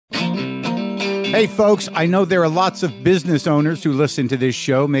Hey folks, I know there are lots of business owners who listen to this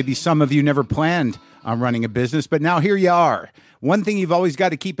show. Maybe some of you never planned on running a business, but now here you are. One thing you've always got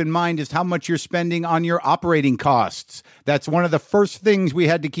to keep in mind is how much you're spending on your operating costs. That's one of the first things we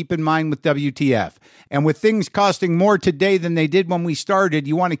had to keep in mind with WTF. And with things costing more today than they did when we started,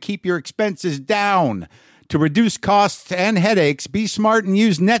 you want to keep your expenses down. To reduce costs and headaches, be smart and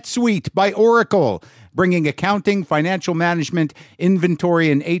use NetSuite by Oracle, bringing accounting, financial management,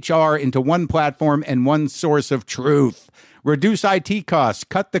 inventory, and HR into one platform and one source of truth. Reduce IT costs,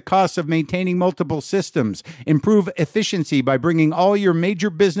 cut the costs of maintaining multiple systems, improve efficiency by bringing all your major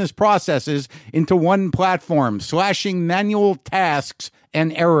business processes into one platform, slashing manual tasks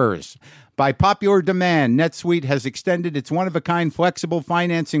and errors. By popular demand, NetSuite has extended its one-of-a-kind flexible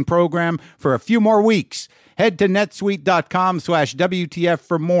financing program for a few more weeks. Head to netsuite.com/WTF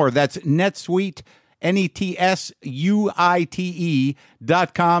for more. That's NetSuite,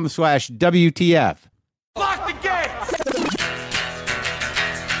 NetSuite.com/WTF. Lock the gate!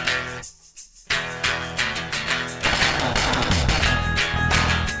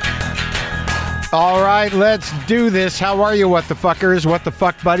 All right, let's do this. How are you, what the fuckers? What the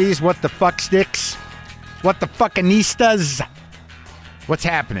fuck buddies? What the fuck sticks? What the fuckinistas? What's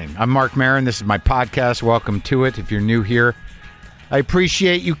happening? I'm Mark Maron. This is my podcast. Welcome to it. If you're new here, I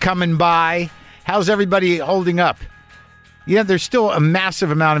appreciate you coming by. How's everybody holding up? Yeah, there's still a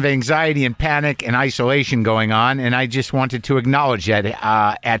massive amount of anxiety and panic and isolation going on, and I just wanted to acknowledge that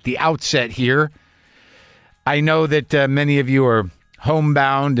at the outset here. I know that many of you are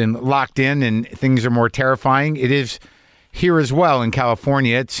homebound and locked in, and things are more terrifying. It is here as well in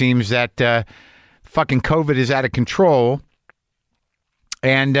California. It seems that fucking COVID is out of control,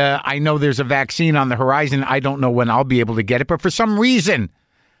 and I know there's a vaccine on the horizon. I don't know when I'll be able to get it, but for some reason,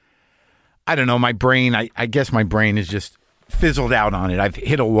 I don't know, my brain, I guess my brain is just fizzled out on it. I've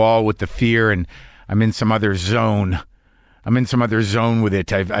hit a wall with the fear, and I'm in some other zone. I'm in some other zone with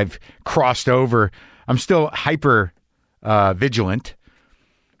it. I've crossed over. I'm still hyper vigilant,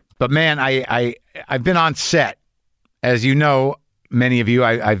 but man, I've been on set, as you know, many of you.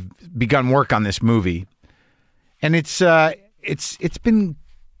 I've begun work on this movie, and it's been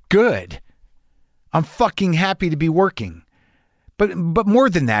good. I'm fucking happy to be working, but more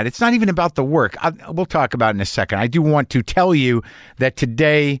than that, it's not even about the work. We'll talk about it in a second. I do want to tell you that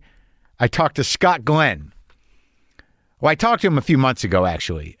today I talked to Scott Glenn. Well, I talked to him a few months ago,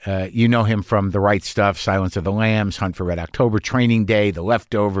 actually. You know him from The Right Stuff, Silence of the Lambs, Hunt for Red October, Training Day, The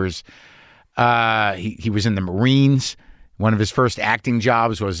Leftovers. He was in the Marines. One of his first acting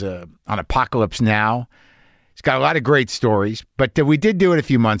jobs was on Apocalypse Now. He's got a lot of great stories, but we did do it a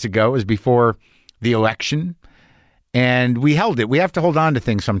few months ago. It was before the election, and we held it. We have to hold on to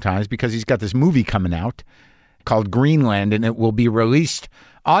things sometimes because he's got this movie coming out called Greenland, and it will be released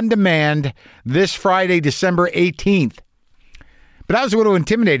on demand this Friday, December 18th. But I was a little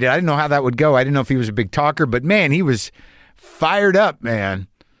intimidated. I didn't know how that would go. I didn't know if he was a big talker, but man, he was fired up, man.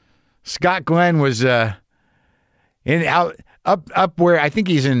 Scott Glenn was up where I think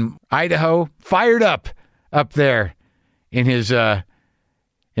he's in Idaho, fired up there in his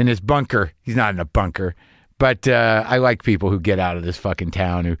bunker. He's not in a bunker, but I like people who get out of this fucking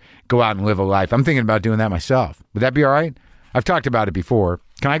town, who go out and live a life. I'm thinking about doing that myself. Would that be all right? I've talked about it before.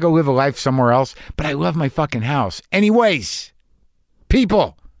 Can I go live a life somewhere else? But I love my fucking house. Anyways,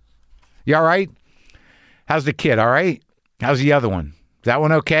 people, you all right? How's the kid, all right? How's the other one? Is that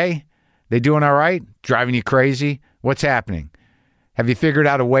one okay? They doing all right? Driving you crazy? What's happening? Have you figured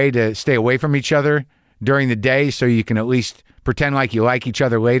out a way to stay away from each other during the day so you can at least pretend like you like each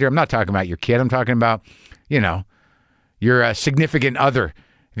other later? I'm not talking about your kid. I'm talking about, your significant other.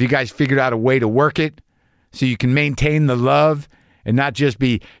 Have you guys figured out a way to work it so you can maintain the love and not just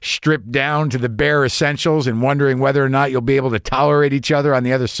be stripped down to the bare essentials and wondering whether or not you'll be able to tolerate each other on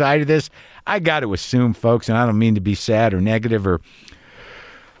the other side of this? I got to assume, folks, and I don't mean to be sad or negative or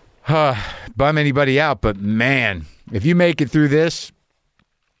bum anybody out, but man, if you make it through this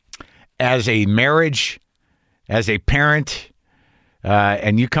as a marriage, as a parent,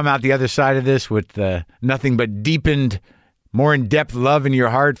 and you come out the other side of this with nothing but deepened, more in-depth love in your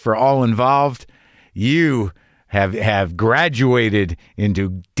heart for all involved, you have graduated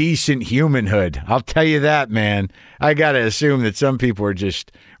into decent humanhood. I'll tell you that, man. I got to assume that some people are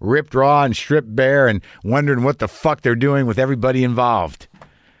just ripped raw and stripped bare and wondering what the fuck they're doing with everybody involved.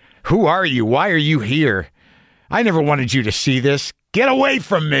 Who are you? Why are you here? I never wanted you to see this. Get away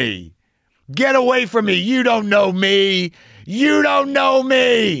from me. Get away from me. You don't know me. You don't know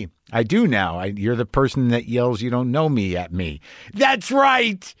me. I do now. You're the person that yells, "You don't know me" at me. That's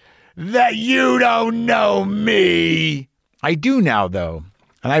right. That you don't know me. I do now, though.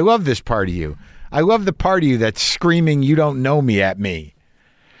 And I love this part of you. I love the part of you that's screaming, "You don't know me" at me.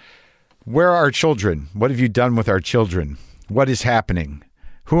 Where are our children? What have you done with our children? What is happening?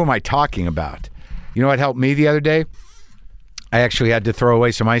 Who am I talking about? You know what helped me the other day? I actually had to throw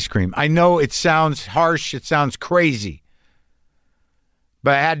away some ice cream. I know it sounds harsh. It sounds crazy.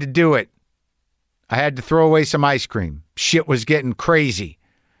 But I had to do it. I had to throw away some ice cream. Shit was getting crazy.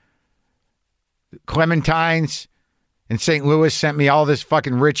 Clementine's in St. Louis sent me all this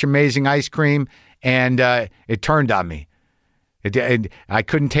fucking rich, amazing ice cream, and it turned on me. I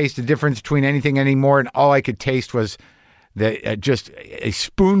couldn't taste the difference between anything anymore, and all I could taste was just a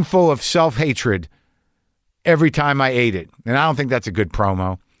spoonful of self-hatred every time I ate it. And I don't think that's a good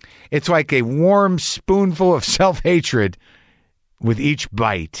promo. It's like a warm spoonful of self-hatred with each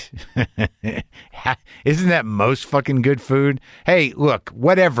bite. Isn't that most fucking good food? Hey, look,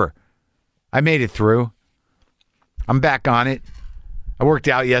 whatever. I made it through. I'm back on it. I worked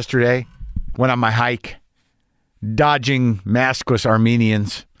out yesterday. Went on my hike. Dodging maskless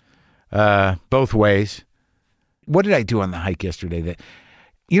Armenians both ways. What did I do on the hike yesterday?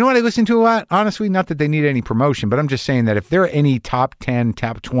 You know what I listen to a lot? Honestly, not that they need any promotion, but I'm just saying that if there are any top 10,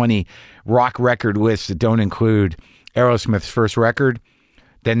 top 20 rock record lists that don't include Aerosmith's first record,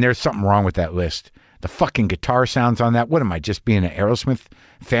 then there's something wrong with that list. The fucking guitar sounds on that. What am I, just being an Aerosmith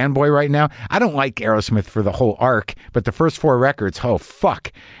fanboy right now? I don't like Aerosmith for the whole arc, but the first 4 records, oh,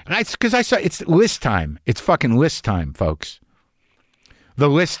 fuck. Because I saw it's list time. It's fucking list time, folks. The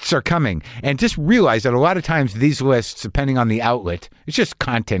lists are coming. And just realize that a lot of times these lists, depending on the outlet, it's just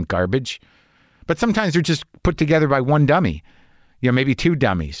content garbage. But sometimes they're just put together by one dummy. You know, maybe 2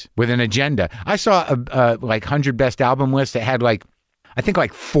 dummies with an agenda. I saw a 100 best album list that had I think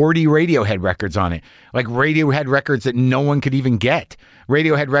 40 Radiohead records on it. Like Radiohead records that no one could even get.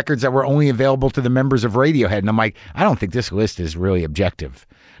 Radiohead records that were only available to the members of Radiohead. And I'm like, I don't think this list is really objective.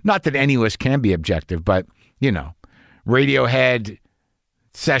 Not that any list can be objective, but, you know, Radiohead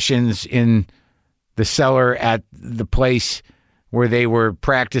sessions in the cellar at the place where they were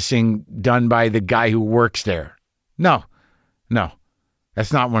practicing done by the guy who works there. No,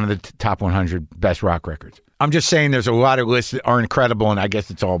 that's not one of the top 100 best rock records. I'm just saying there's a lot of lists that are incredible, and I guess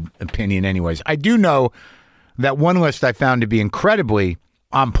it's all opinion anyways. I do know that one list I found to be incredibly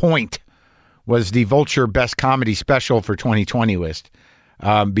on point was the Vulture Best Comedy Special for 2020 list,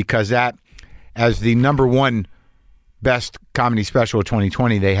 because that, as the number 1 Best Comedy Special of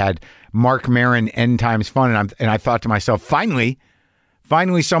 2020, they had Marc Maron, End Times Fun, and I thought to myself, finally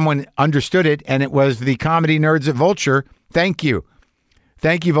someone understood it, and it was the comedy nerds at Vulture. Thank you,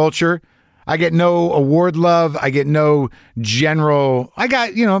 Vulture. I get no award love. I get no general. I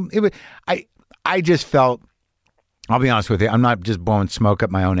got, I just felt, I'll be honest with you, I'm not just blowing smoke up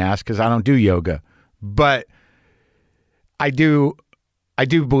my own ass because I don't do yoga, but I do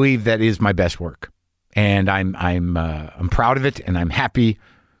believe that is my best work, and I'm proud of it, and I'm happy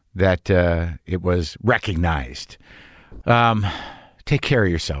that it was recognized. Take care of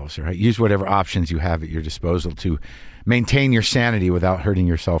yourselves, all right? Use whatever options you have at your disposal to maintain your sanity without hurting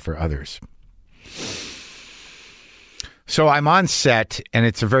yourself or others. So I'm on set, and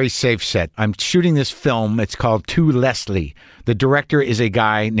it's a very safe set. I'm shooting this film. It's called To Leslie. The director is a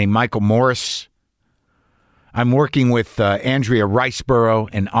guy named Michael Morris. I'm working with Andrea Riceborough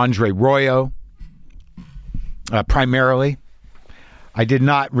and Andre Royo, primarily. I did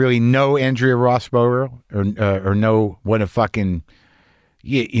not really know Andrea Riceborough or know what a fucking,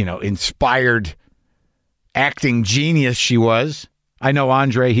 inspired acting genius she was. I know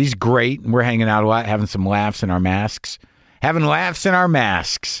Andre. He's great. We're hanging out a lot, having some laughs in our masks.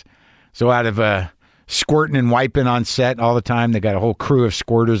 So out of squirting and wiping on set all the time, they got a whole crew of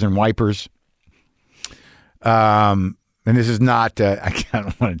squirters and wipers. And this is not, I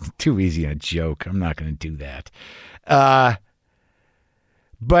don't want it too easy a joke. I'm not going to do that.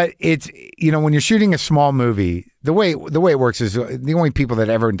 But it's, when you're shooting a small movie, the way it works is the only people that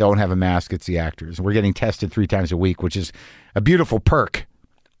ever don't have a mask, it's the actors. We're getting tested 3 times a week, which is a beautiful perk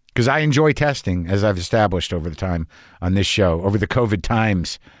because I enjoy testing, as I've established over the time on this show. Over the COVID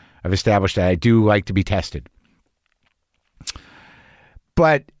times, I've established that I do like to be tested.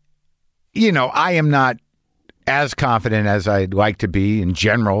 But, I am not as confident as I'd like to be in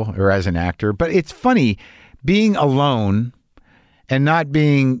general or as an actor. But it's funny being alone and not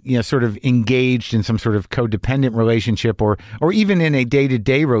being, sort of engaged in some sort of codependent relationship or even in a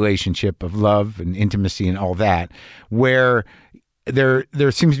day-to-day relationship of love and intimacy and all that, where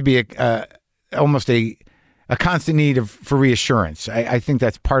there seems to be almost a constant need for reassurance. I think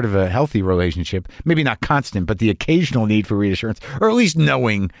that's part of a healthy relationship. Maybe not constant, but the occasional need for reassurance, or at least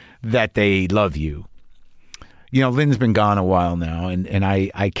knowing that they love you. Lynn's been gone a while now, and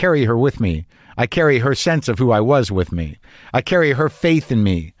I carry her with me. I carry her sense of who I was with me. I carry her faith in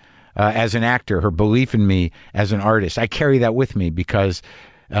me as an actor, her belief in me as an artist. I carry that with me because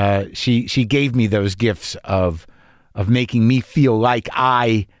she gave me those gifts of making me feel like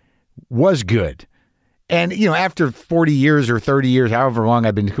I was good. And, after 40 years or 30 years, however long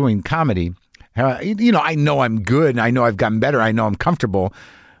I've been doing comedy, I know I'm good. And I know I've gotten better. I know I'm comfortable.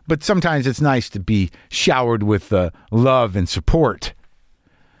 But sometimes it's nice to be showered with love and support.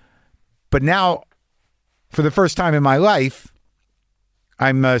 But now, for the first time in my life,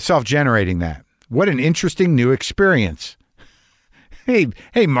 I'm self-generating that. What an interesting new experience. Hey,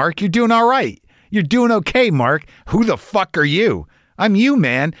 Mark, you're doing all right. You're doing okay, Mark. Who the fuck are you? I'm you,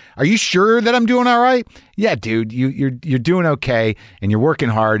 man. Are you sure that I'm doing all right? Yeah, dude, you're doing okay, and you're working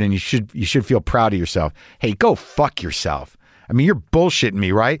hard, and you should feel proud of yourself. Hey, go fuck yourself. I mean, you're bullshitting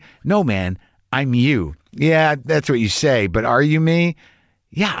me, right? No, man, I'm you. Yeah, that's what you say, but are you me?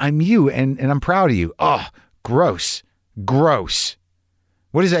 Yeah, I'm you, and I'm proud of you. Oh, gross.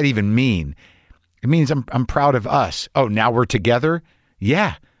 What does that even mean? It means I'm proud of us. Oh, now we're together?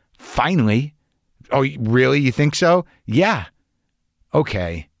 Yeah, finally. Oh, really? You think so? Yeah.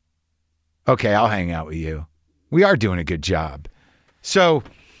 Okay, I'll hang out with you. We are doing a good job. So,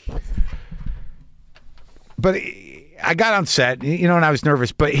 but I got on set, and I was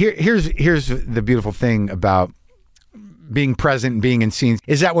nervous. But here's the beautiful thing about being present and being in scenes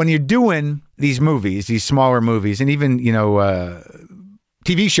is that when you're doing these movies, these smaller movies, and even,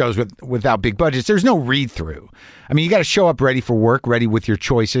 TV shows without big budgets, there's no read-through. I mean, you got to show up ready for work, ready with your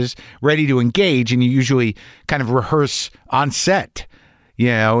choices, ready to engage, and you usually kind of rehearse on set,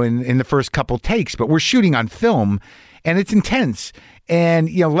 in the first couple takes. But we're shooting on film, and it's intense. And,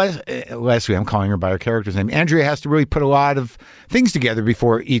 Leslie, I'm calling her by her character's name, Andrea has to really put a lot of things together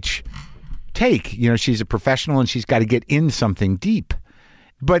before each take. She's a professional, and she's got to get in something deep.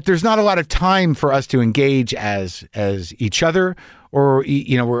 But there's not a lot of time for us to engage as each other, or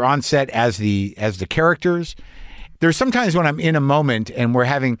we're on set as the characters. There's sometimes when I'm in a moment and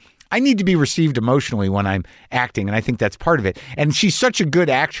I need to be received emotionally when I'm acting, and I think that's part of it. And she's such a good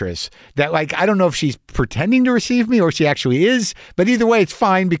actress that, I don't know if she's pretending to receive me or she actually is, but either way, it's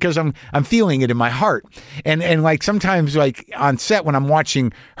fine because I'm feeling it in my heart. And sometimes on set when I'm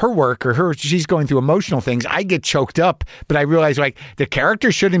watching her work or she's going through emotional things, I get choked up, but I realize the character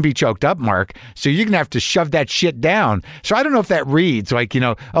shouldn't be choked up, Mark. So you're going to have to shove that shit down. So I don't know if that reads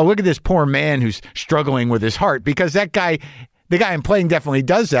oh, look at this poor man who's struggling with his heart, because the guy I'm playing definitely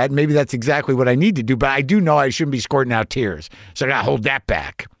does that. Maybe that's exactly what I need to do, but I do know I shouldn't be squirting out tears. So I got to hold that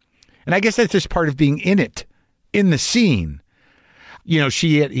back. And I guess that's just part of being in it, in the scene. We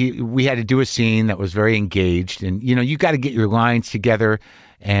had to do a scene that was very engaged, and, you got to get your lines together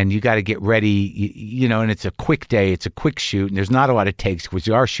and you got to get ready, and it's a quick day. It's a quick shoot, and there's not a lot of takes because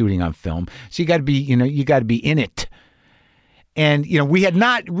you are shooting on film. So you got to be, you got to be in it. And, we had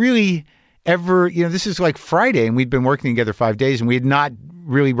not really ever, this is Friday, and we'd been working together 5 days, and we had not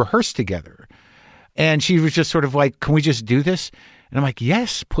really rehearsed together. And she was just sort of can we just do this? And I'm like,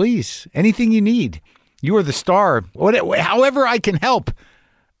 yes, please. Anything you need. You are the star. However I can help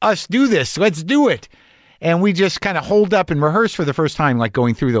us do this, let's do it. And we just kind of hold up and rehearse for the first time,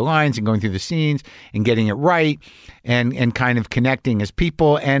 going through the lines and going through the scenes and getting it right and kind of connecting as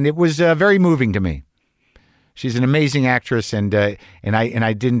people. And it was very moving to me. She's an amazing actress, and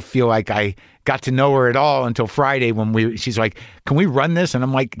I didn't feel like I got to know her at all until Friday when she's like, "Can we run this?" And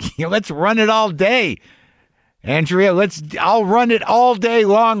I'm like, "Let's run it all day, Andrea. I'll run it all day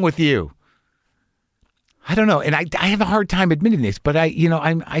long with you." I don't know, and I have a hard time admitting this, but I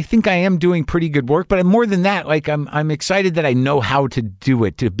think I am doing pretty good work. But more than that, I'm excited that I know how to do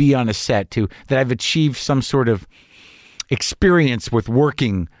it, to be on a set, that I've achieved some sort of experience with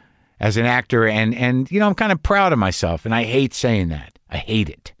working as an actor, and I'm kind of proud of myself, and I hate saying that. I hate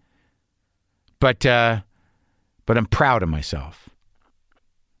it. But I'm proud of myself.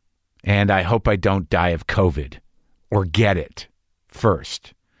 And I hope I don't die of COVID or get it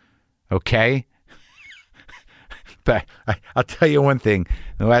first. Okay? But I'll tell you one thing.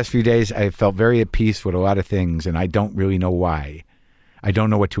 In the last few days, I felt very at peace with a lot of things, and I don't really know why. I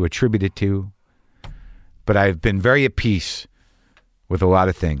don't know what to attribute it to, but I've been very at peace with a lot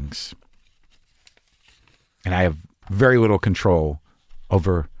of things. And I have very little control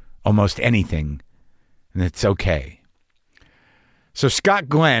over almost anything, and it's okay. So Scott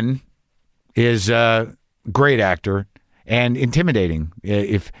Glenn is a great actor and intimidating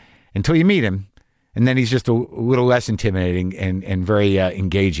until you meet him, and then he's just a little less intimidating and very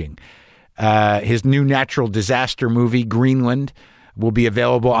engaging. His new natural disaster movie, Greenland, will be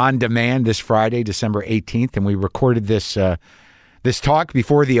available on demand this Friday, December 18th. And we recorded this talk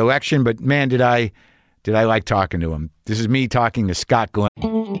before the election, but man, did I like talking to him. This is me talking to Scott Glenn.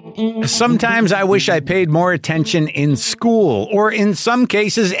 Sometimes I wish I paid more attention in school, or in some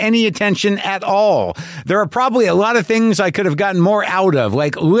cases, any attention at all. There are probably a lot of things I could have gotten more out of,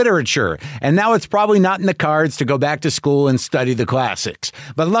 like literature, and now it's probably not in the cards to go back to school and study the classics.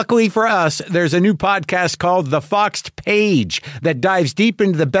 But luckily for us, there's a new podcast called The Foxed Page that dives deep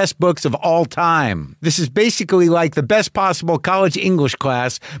into the best books of all time. This is basically like the best possible college English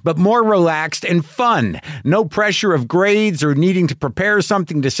class, but more relaxed and fun. No pressure of grades or needing to prepare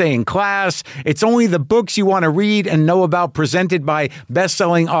something to say in class. It's only the books you want to read and know about, presented by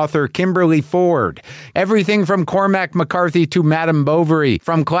best-selling author Kimberly Ford. Everything from Cormac McCarthy to Madame Bovary,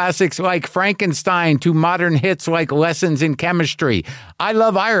 from classics like Frankenstein to modern hits like Lessons in Chemistry. I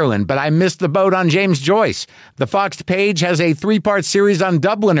love Ireland, but I missed the boat on James Joyce. The Foxed Page has a 3-part series on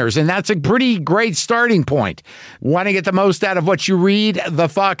Dubliners, and that's a pretty great starting point. Want to get the most out of what you read? The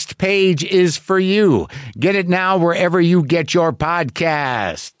Foxed Page is for you. Get it now wherever you get your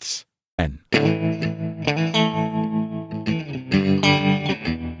podcasts. I'm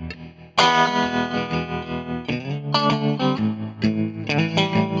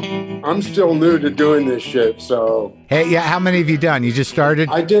still new to doing this shit, so. Hey, yeah, how many have you done? You just started?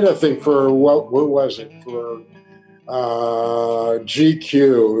 I did a thing for, what was it? For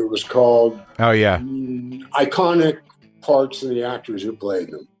GQ. It was called. Oh, yeah. Iconic Parts of the Actors Who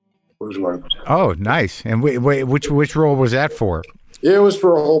Played Them. Was what it was. Oh, nice. And wait, which role was that for? It was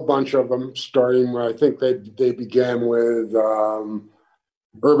for a whole bunch of them, starting where I think they began with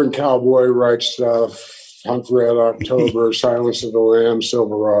Urban Cowboy writes stuff, Hunt for Red October, Silence of the Lambs,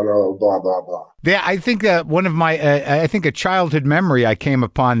 Silverado, blah, blah, blah. Yeah, I think one of my, I think a childhood memory I came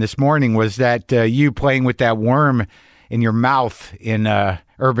upon this morning was that you playing with that worm in your mouth in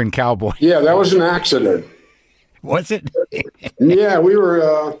Urban Cowboy. Yeah, that was an accident. Was it? Yeah,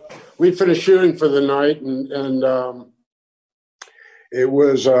 we finished shooting for the night, and it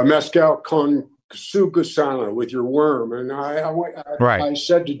was Mezcal con su gusano, with your worm. And I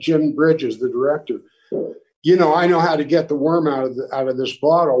said to Jim Bridges, the director, I know how to get the worm out of this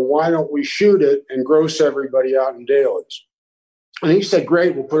bottle. Why don't we shoot it and gross everybody out in dailies? And he said,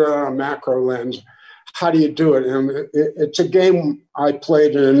 great, we'll put it on a macro lens. How do you do it? And it's a game I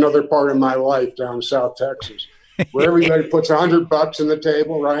played in another part of my life down in South Texas, where everybody puts $100 in the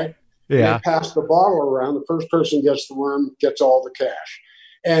table, right? Yeah. And they pass the bottle around. The first person gets the worm, gets all the cash.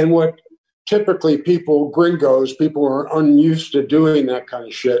 And what typically gringos, people who are unused to doing that kind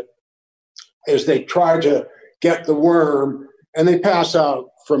of shit, is they try to get the worm and they pass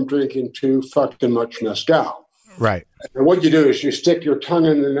out from drinking too fucking much mezcal. Right. And what you do is you stick your tongue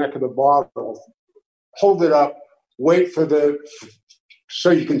in the neck of the bottle, hold it up, wait so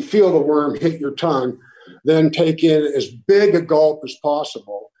you can feel the worm hit your tongue, then take in as big a gulp as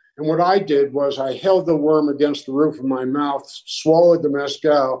possible. And what I did was I held the worm against the roof of my mouth, swallowed the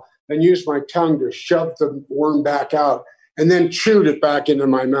mezcal, and used my tongue to shove the worm back out, and then chewed it back into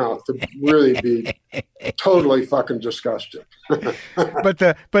my mouth to really be totally fucking disgusting. But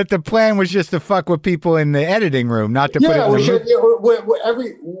the plan was just to fuck with people in the editing room, not to put it in the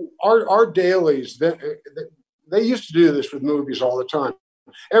movie. Our dailies, they used to do this with movies all the time.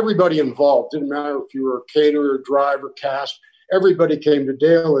 Everybody involved, didn't matter if you were a caterer, driver, cast, everybody came to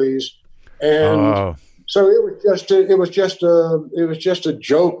dailies, and so it was just a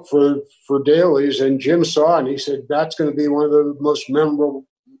joke for dailies. And Jim saw it and he said, that's going to be one of the most memorable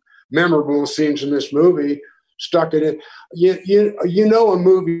scenes in this movie. Stuck it in. A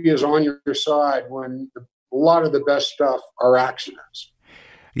movie is on your side when a lot of the best stuff are accidents.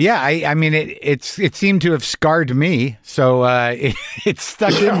 Yeah, I mean, it seemed to have scarred me, so it's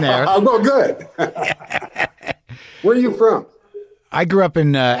stuck in there. Well, good. Where are you from? I grew up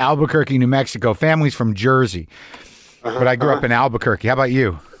in Albuquerque, New Mexico. Family's from Jersey, but I grew up in Albuquerque. How about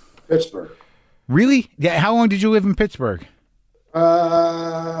you? Pittsburgh. Really? Yeah. How long did you live in Pittsburgh?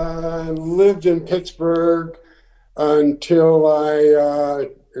 I lived in Pittsburgh until I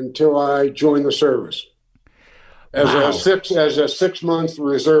joined the service as a 6-month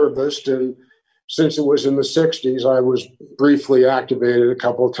reservist, and since it was in the 60s, I was briefly activated a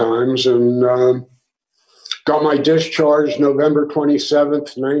couple of times, and got my discharge November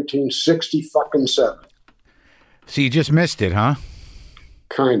 27th, 1967. So you just missed it, huh?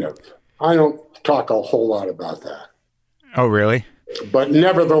 Kind of. I don't talk a whole lot about that. Oh, really? But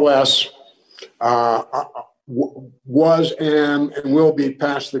nevertheless, was, am, and will be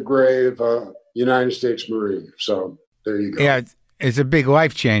past the grave United States Marine. So there you go. Yeah, It's a big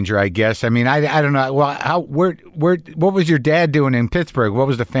life changer, I guess. I mean, I don't know. Well, what was your dad doing in Pittsburgh? What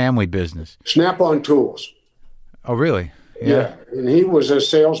was the family business? Snap-on Tools. Oh, really? Yeah, and he was a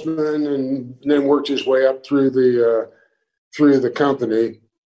salesman, and then worked his way up through the company.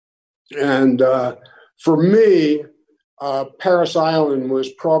 And for me, Paris Island was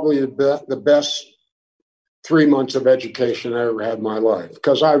probably the best 3 months of education I ever had in my life,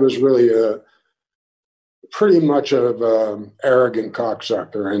 because I was really pretty much of arrogant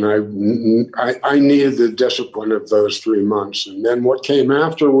cocksucker, and I needed the discipline of those 3 months. And then what came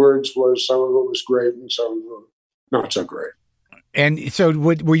afterwards was, some of it was great and some of it not so great. And so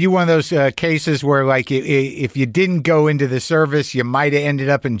were you one of those cases where, like, if you didn't go into the service, you might have ended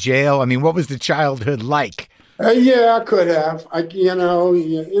up in jail? I mean, what was the childhood like? Yeah, I could have. That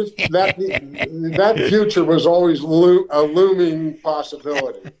future was always a looming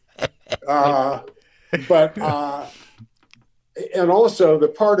possibility. But and also the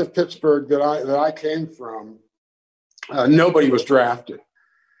part of Pittsburgh that I came from, nobody was drafted.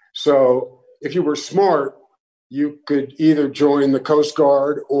 So if you were smart, you could either join the Coast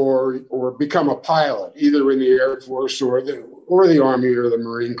Guard or become a pilot, either in the Air Force or the Army or the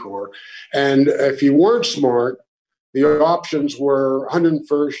Marine Corps. And if you weren't smart, the options were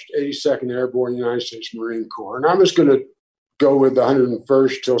 101st, 82nd Airborne, United States Marine Corps. And I was going to go with the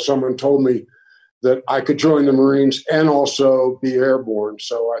 101st till someone told me that I could join the Marines and also be airborne.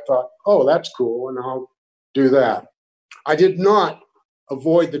 So I thought, oh, that's cool, and I'll do that. I did not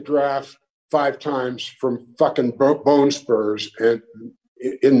avoid the draft 5 times from fucking bone spurs and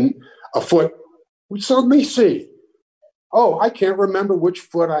in a foot. So let me see. Oh, I can't remember which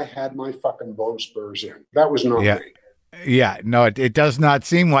foot I had my fucking bone spurs in. That was not me. Yeah, no, it does not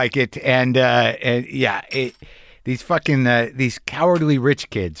seem like it. And yeah, these fucking these cowardly rich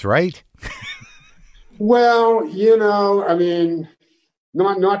kids, right? Well, I mean,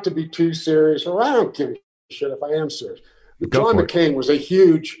 not to be too serious. Well, I don't give a shit if I am serious. John McCain was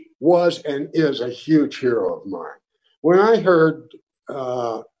and is a huge hero of mine. When I heard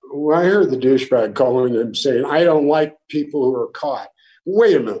the douchebag calling him, saying, "I don't like people who are caught."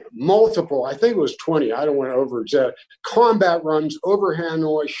 Wait a minute, multiple, I think it was 20, I don't want to over-exaggerate, combat runs over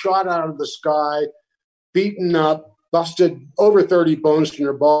Hanoi, shot out of the sky, beaten up, busted over 30 bones in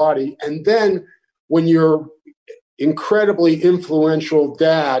your body. And then when your incredibly influential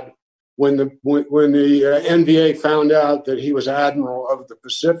dad, when the NVA found out that he was Admiral of the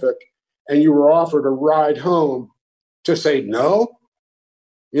Pacific, and you were offered a ride home, to say no,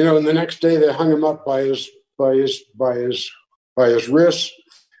 and the next day they hung him up by his wrists.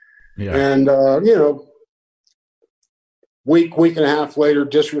 Yeah. And week and a half later,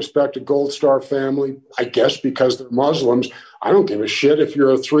 disrespected Gold Star family, I guess because they're Muslims. I don't give a shit if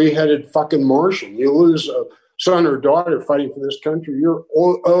you're a 3-headed fucking Martian. You lose a son or daughter fighting for this country, you're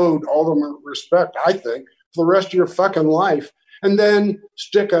owed all the respect, I think, for the rest of your fucking life. And then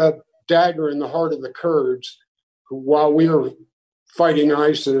stick a dagger in the heart of the Kurds, who, while we were fighting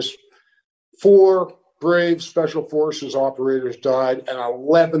ISIS, 4 brave special forces operators died and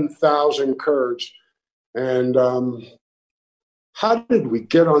 11,000 Kurds. And how did we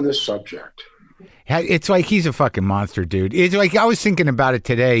get on this subject? It's like he's a fucking monster, dude. It's like I was thinking about it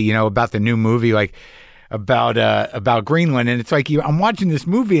today, about the new movie, like about Greenland, and it's like I'm watching this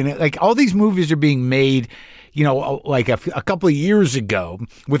movie, and like all these movies are being made, like a couple of years ago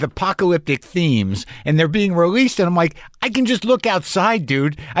with apocalyptic themes, and they're being released, and I'm like, I can just look outside,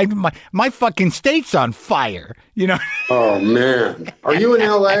 dude. My fucking state's on fire, Oh man, are you in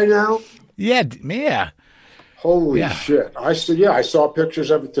LA now? Yeah. Holy shit! I saw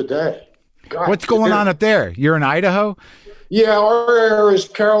pictures of it today. God, what's going on up there? You're in Idaho? Yeah, our air is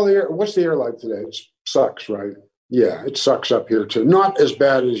what's the air like today? It sucks, right? Yeah, it sucks up here too. Not as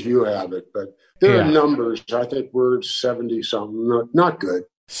bad as you have it, but there are numbers. I think we're 70 something. Not good.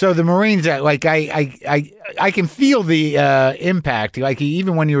 So the Marines, like I can feel the impact. Like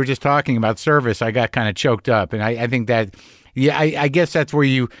even when you were just talking about service, I got kind of choked up, and I think that. Yeah, I guess that's where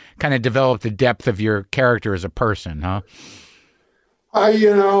you kind of develop the depth of your character as a person, huh?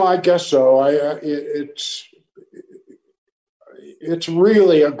 I guess so. It's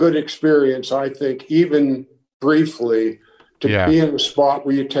really a good experience, I think, even briefly, to be in a spot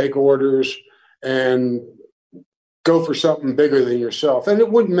where you take orders and go for something bigger than yourself. And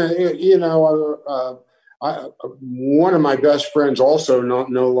it wouldn't, one of my best friends, also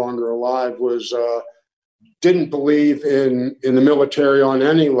no longer alive, was didn't believe in the military on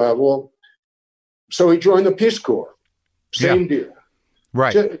any level, so he joined the Peace Corps. Same deal.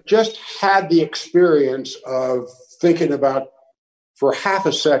 Right. Just had the experience of thinking about, for half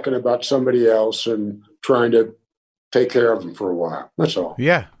a second, about somebody else and trying to take care of them for a while. That's all.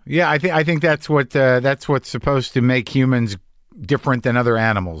 Yeah. I think that's what's supposed to make humans different than other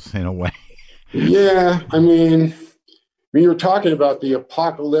animals in a way. Yeah, I mean, you're talking about the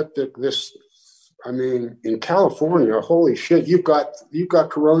apocalyptic. In California, holy shit, you've got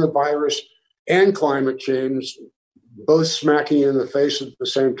coronavirus and climate change both smacking you in the face at the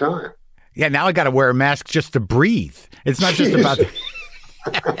same time. Yeah, now I got to wear a mask just to breathe. It's not just about.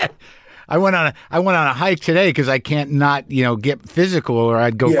 I went on a hike today because I can't not get physical or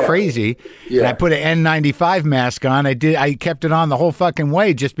I'd go crazy. Yeah. And I put an N95 mask on. I kept it on the whole fucking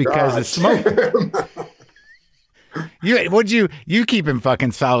way just because of smoke. You keep in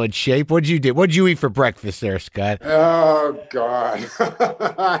fucking solid shape. What'd you do? What'd you eat for breakfast there, Scott? Oh God,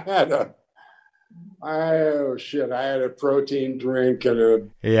 I had a protein drink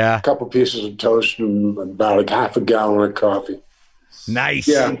and a couple pieces of toast and about a half a gallon of coffee. Nice.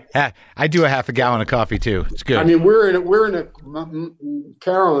 Yeah, I do a half a gallon of coffee too. It's good. I mean,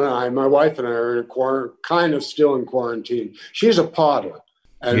 Carol and I, my wife and I, are kind of still in quarantine. She's a potter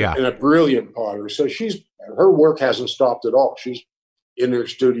and a brilliant potter, so her work hasn't stopped at all. She's in her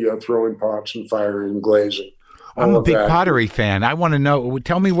studio throwing pots and firing and glazing. I'm a big pottery fan. I want to know.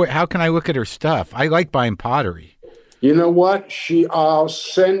 Tell me how can I look at her stuff? I like buying pottery. You know what? I'll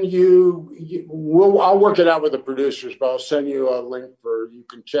send you. I'll work it out with the producers, but I'll send you a link you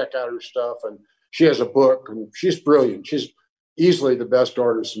can check out her stuff. And she has a book, and she's brilliant. She's easily the best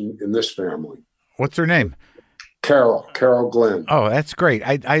artist in this family. What's her name? Carol Glenn. Oh, that's great.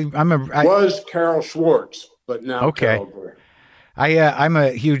 Was Carol Schwartz, but now Carol Glenn. I'm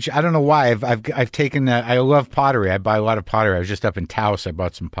a huge. I don't know why I've taken. I love pottery. I buy a lot of pottery. I was just up in Taos. I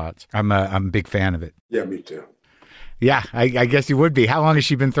bought some pots. I'm a big fan of it. Yeah, me too. Yeah, I guess you would be. How long has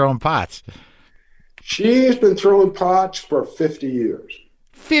she been throwing pots? She's been throwing pots for 50 years.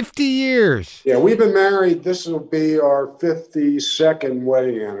 50 years? Yeah, we've been married. This will be our 52nd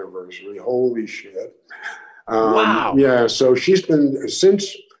wedding anniversary. Holy shit. Wow. Yeah, so she's been,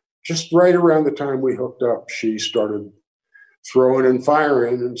 since just right around the time we hooked up, she started throwing and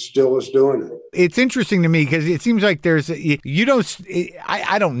firing and still is doing it. It's interesting to me because it seems like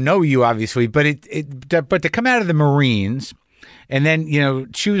I don't know you obviously, but but to come out of the Marines and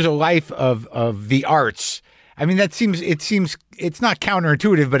then, choose a life of the arts. I mean, it's not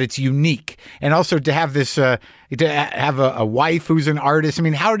counterintuitive, but it's unique. And also to have this, to have a wife who's an artist. I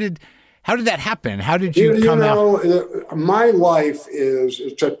mean, how did that happen? How did you come out? My life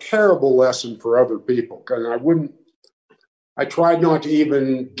it's a terrible lesson for other people because I tried not to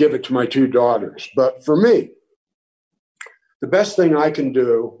even give it to my two daughters. But for me, the best thing I can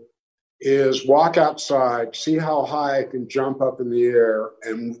do is walk outside, see how high I can jump up in the air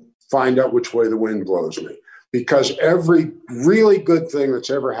and find out which way the wind blows me. Because every really good thing that's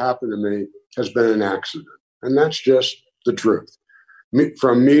ever happened to me has been an accident. And that's just the truth.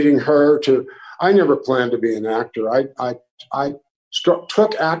 From meeting her I never planned to be an actor. I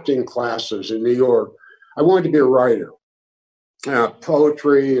took acting classes in New York. I wanted to be a writer.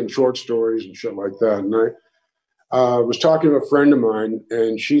 Poetry and short stories and shit like that. And I was talking to a friend of mine,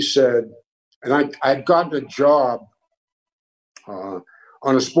 and she said, and I'd gotten a job on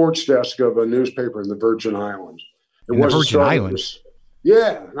a sports desk of a newspaper in the Virgin Islands. The Virgin Islands?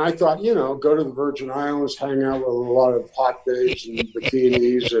 Yeah. And I thought, go to the Virgin Islands, hang out with a lot of hot babes and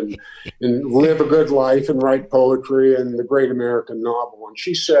bikinis and live a good life and write poetry and the great American novel. And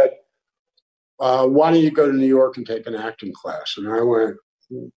she said, why don't you go to New York and take an acting class? And I went,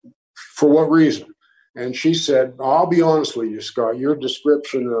 for what reason? And she said, I'll be honest with you, Scott, your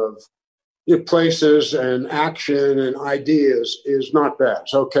description of places and action and ideas is not bad.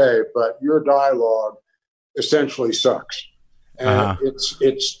 It's okay, but your dialogue essentially sucks. And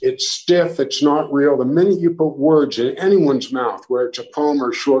it's stiff. It's not real. The minute you put words in anyone's mouth, where it's a poem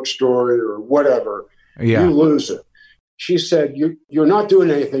or a short story or whatever, you lose it. She said, you're not doing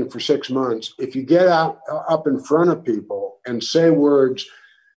anything for 6 months. If you get up in front of people and say words,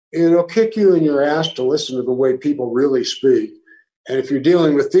 it'll kick you in your ass to listen to the way people really speak. And if you're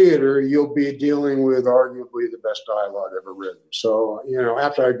dealing with theater, you'll be dealing with arguably the best dialogue ever written. So,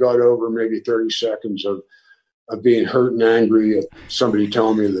 after I got over maybe 30 seconds of being hurt and angry at somebody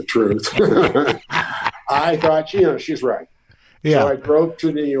telling me the truth, I thought, she's right. Yeah. So I drove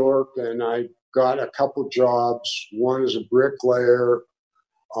to New York and I got a couple jobs. One as a bricklayer,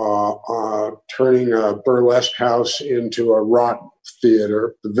 turning a burlesque house into a rock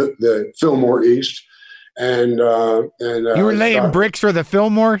theater, the Fillmore East. And you were laying bricks for the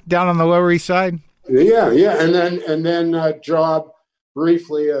Fillmore down on the Lower East Side? Yeah. And then a job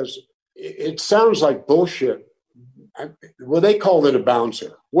briefly as, it sounds like bullshit. They called it a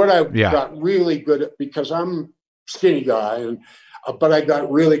bouncer. What I got really good at, because I'm skinny guy, and but I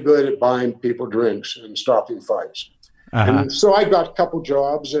got really good at buying people drinks and stopping fights. And so I got a couple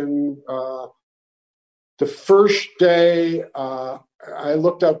jobs, and the first day I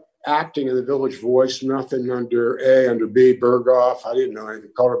looked up acting in the Village Voice, nothing under B, Berghoff. I didn't know anything,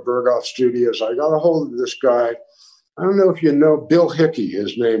 called it Berghoff Studios. I got a hold of this guy. I don't know if you know Bill Hickey,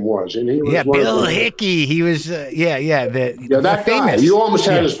 his name was. And he was Bill Hickey. He was, that famous guy. You almost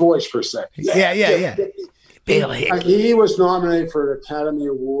had his voice for a second. Yeah. Bill Hickey. He was nominated for an Academy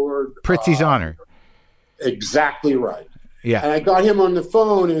Award. Prizzi's Honor. Exactly right. Yeah. And I got him on the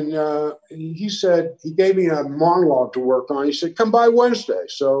phone, and he said, he gave me a monologue to work on. He said, come by Wednesday.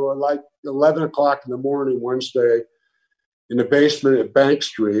 So like 11 o'clock in the morning, Wednesday, in the basement at Bank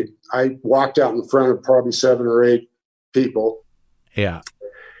Street, I walked out in front of probably 7 or 8 people. Yeah.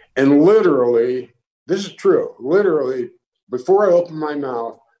 And literally, this is true, literally, before I opened my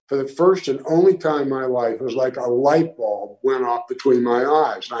mouth, for the first and only time in my life, it was like a light bulb went off between my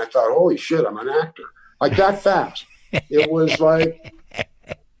eyes. And I thought, holy shit, I'm an actor. Like that fast. It was like,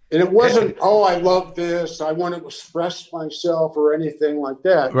 and it wasn't, oh, I love this, I want to express myself or anything like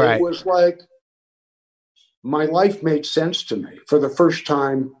that. Right. It was like my life made sense to me for the first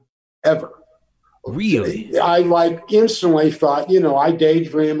time ever. Really? I like instantly thought, I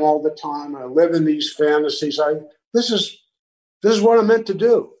daydream all the time. I live in these fantasies. This is what I'm meant to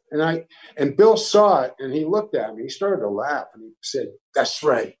do. And Bill saw it, and he looked at me. He started to laugh, and he said, "That's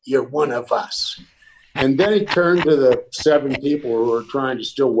right. You're one of us." And then he turned to the 7 people who were trying to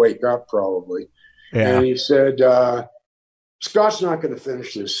still wake up, probably, and he said, "Scott's not going to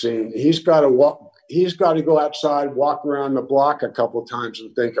finish this scene. He's got to walk. He's got to go outside, walk around the block a couple of times,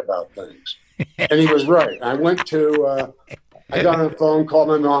 and think about things." And he was right. I went to. I got on the phone, called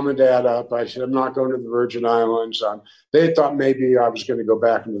my mom and dad up. I said, I'm not going to the Virgin Islands. They thought maybe I was going to go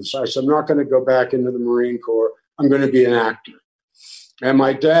back into the. I said, I'm not going to go back into the Marine Corps. I'm going to be an actor. And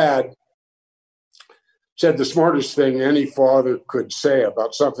my dad said the smartest thing any father could say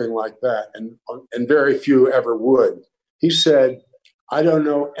about something like that, and very few ever would. He said, I don't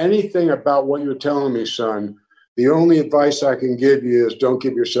know anything about what you're telling me, son. The only advice I can give you is don't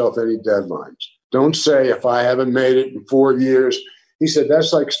give yourself any deadlines. Don't say, if I haven't made it in 4 years. He said,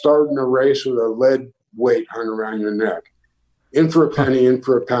 that's like starting a race with a lead weight hung around your neck. In for a penny, in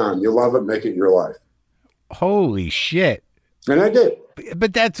for a pound. You love it, make it your life. Holy shit. And I did.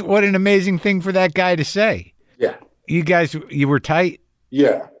 But that's what an amazing thing for that guy to say. Yeah. You were tight?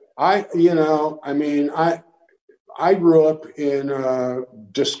 Yeah. I grew up in a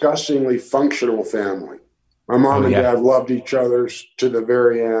disgustingly functional family. My mom and dad loved each other to the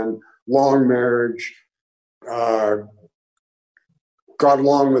very end. Long marriage. Got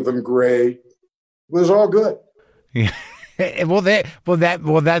along with them great. It was all good. Yeah. Well,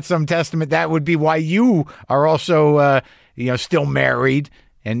 that's some testament. That would be why you are also, still married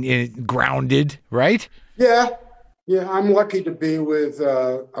and grounded, right? Yeah. I'm lucky to be with.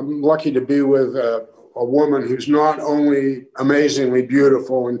 A woman who's not only amazingly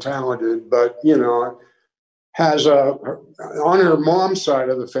beautiful and talented, but has on her mom's side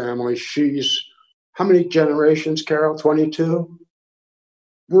of the family. She's how many generations, Carol? 22.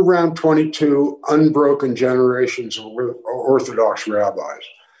 We're around 22 unbroken generations of Orthodox rabbis.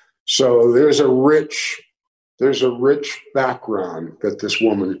 So there's a rich background that this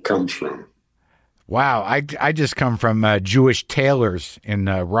woman comes from. Wow, I just come from Jewish tailors in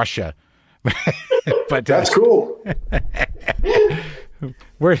Russia. But that's cool.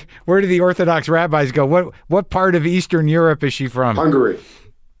 Where do the Orthodox rabbis go? What part of Eastern Europe is she from? Hungary.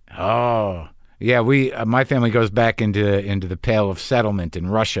 Oh, yeah. My family goes back into the Pale of Settlement in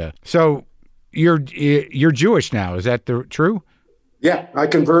Russia. So you're Jewish now. Is that true? Yeah, I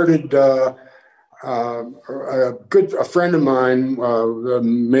converted. A friend of mine, an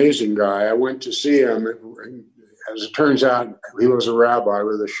amazing guy. I went to see him. As it turns out, he was a rabbi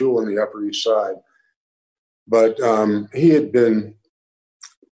with a shul on the Upper East Side. But he had been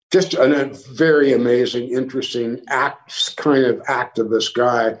just a very amazing, interesting kind of activist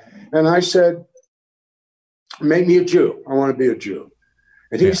guy. And I said, make me a Jew. I want to be a Jew.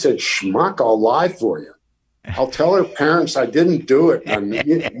 And he said, schmuck, I'll lie for you. I'll tell her parents I didn't do it. I mean,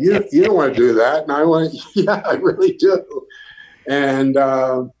 you don't want to do that. And I went, yeah, I really do. And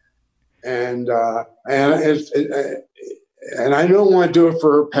I don't want to do it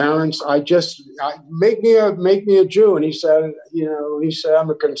for her parents. Make me a Jew. And he said, I'm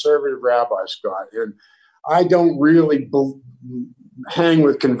a conservative rabbi, Scott, and I don't really hang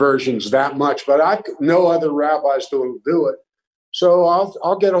with conversions that much, but I know other rabbis who will do it. So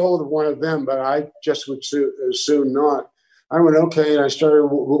I'll get a hold of one of them, but I just would as soon not. I went, okay. And I started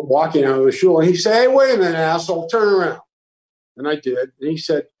walking out of the shul. And he said, hey, wait a minute, asshole, turn around. And I did. And he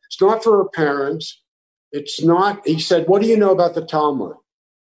said, it's not for our parents. It's not. He said, what do you know about the Talmud?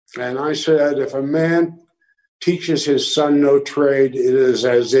 And I said, if a man teaches his son no trade, it is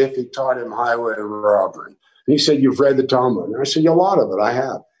as if he taught him highway robbery. And he said, you've read the Talmud. And I said, yeah, a lot of it, I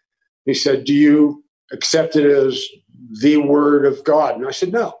have. He said, do you accept it as the word of God? And I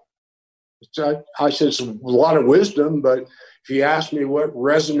said, no. I said, it's a lot of wisdom, but if you ask me what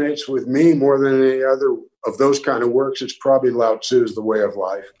resonates with me more than any other of those kind of works, it's probably Lao Tzu's The Way of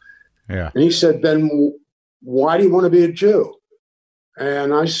Life. Yeah. And he said, then why do you want to be a Jew?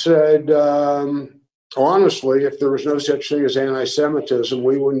 And I said, honestly, if there was no such thing as anti-Semitism,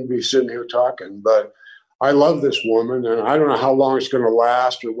 we wouldn't be sitting here talking. But I love this woman, and I don't know how long it's going to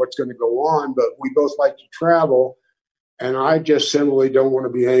last or what's going to go on, but we both like to travel. And I just simply don't want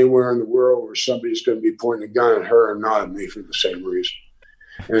to be anywhere in the world where somebody's going to be pointing a gun at her and not at me for the same reason.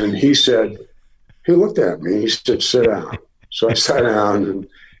 And he said, he looked at me, he said, sit down. So I sat down, and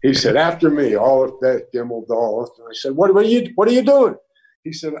he said, after me, all of that Gimel Dolph. And I said, what are you doing?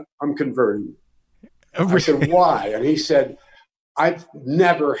 He said, I'm converting. I said, why? And he said, I've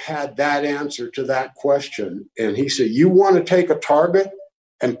never had that answer to that question. And he said, you want to take a target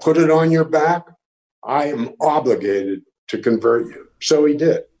and put it on your back? I am obligated to convert you. So he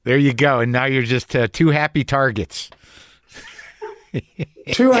did. There you go. And now you're just two happy targets.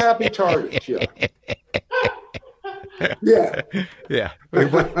 Two happy targets, yeah. Yeah. Yeah.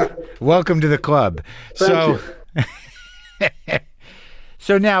 Welcome to the club. Thank you.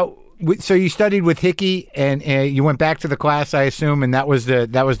 So now, so you studied with Hickey, and you went back to the class, I assume, and that was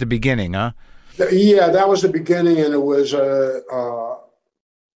the beginning, huh? Yeah, that was the beginning, and it was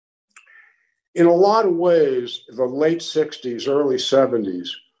in a lot of ways, the late 60s, early 70s,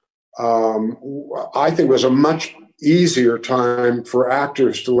 I think was a much easier time for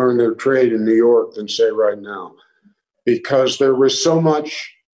actors to learn their trade in New York than, say, right now, because there was so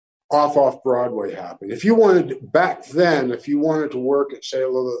much off Broadway happening. If you wanted, back then, if you wanted to work at, say,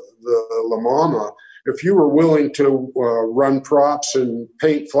 the La Mama, if you were willing to run props and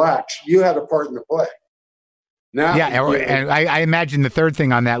paint flats, you had a part in the play. Now, yeah, and I imagine the third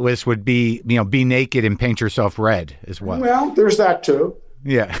thing on that list would be, be naked and paint yourself red as well. Well, there's that too.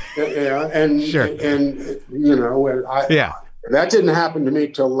 Yeah, yeah, and sure, and that didn't happen to me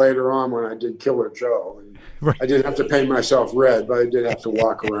till later on when I did Killer Joe. And right. I didn't have to paint myself red, but I did have to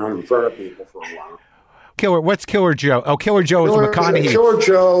walk around in front of people for a while. What's Killer Joe? Oh, Killer Joe was McConaughey. Killer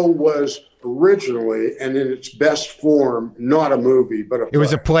Joe was originally, and in its best form, not a movie, but a play. It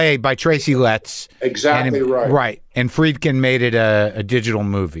was a play by Tracy Letts. Exactly right. Right. And Friedkin made it a digital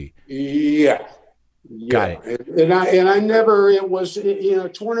movie. Yeah. Got it. And I never, it was,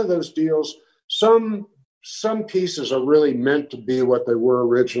 it's one of those deals. Some pieces are really meant to be what they were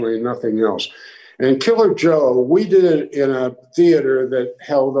originally and nothing else. And Killer Joe, we did it in a theater that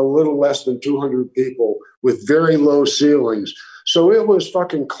held a little less than 200 people with very low ceilings. So it was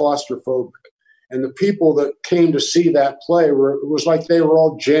fucking claustrophobic. And the people that came to see that play it was like they were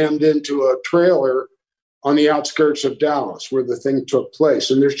all jammed into a trailer on the outskirts of Dallas where the thing took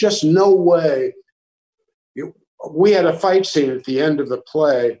place. And there's just no way. We had a fight scene at the end of the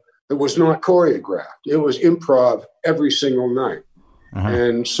play that was not choreographed. It was improv every single night. Uh-huh.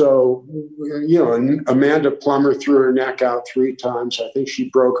 And so, Amanda Plummer threw her neck out 3 times. I think she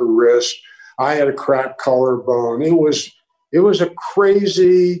broke her wrist. I had a cracked collarbone. It was a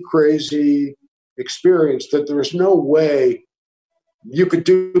crazy, crazy experience that there was no way you could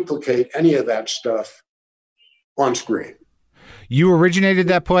duplicate any of that stuff on screen. You originated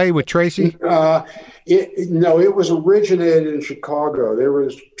that play with Tracy? It was originated in Chicago.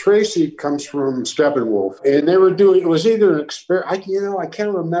 Tracy comes from Steppenwolf, and they were doing, it was either an experiment, I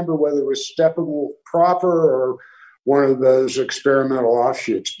can't remember whether it was Steppenwolf proper or one of those experimental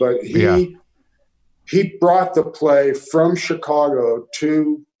offshoots, but he brought the play from Chicago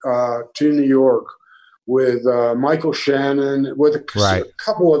to New York with Michael Shannon, with a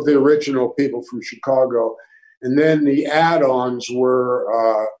couple of the original people from Chicago. And then the add-ons were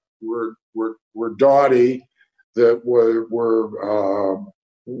Dottie, that were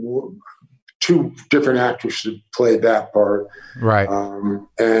 2 different actors that played that part, right?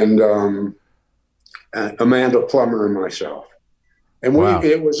 And Amanda Plummer and myself. And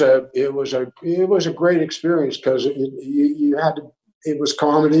it was a great experience because it was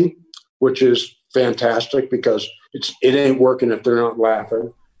comedy, which is fantastic because it ain't working if they're not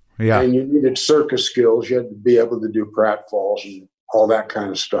laughing. Yeah. And you needed circus skills. You had to be able to do pratfalls and all that kind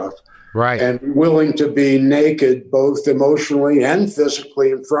of stuff. Right. And willing to be naked, both emotionally and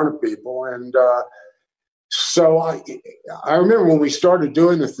physically in front of people. And So I remember when we started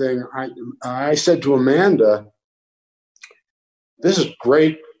doing the thing, I said to Amanda, "This is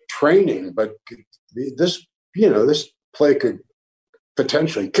great training, but this play could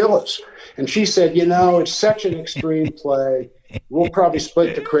potentially kill us." And she said, "It's such an extreme play. We'll probably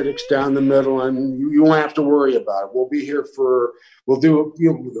split the critics down the middle, and you won't have to worry about it. We'll be here we'll do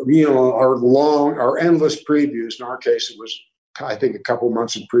our endless previews. In our case, it was, I think, a couple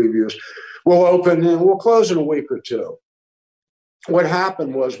months of previews. We'll open and we'll close in a week or two." What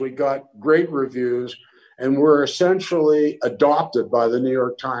happened was we got great reviews, and we're essentially adopted by the New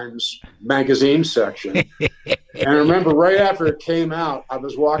York Times magazine section. And I remember right after it came out, I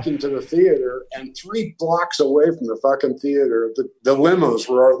was walking to the theater, and 3 blocks away from the fucking theater, the limos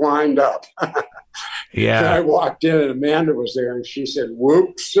were lined up. Yeah. And I walked in, and Amanda was there, and she said,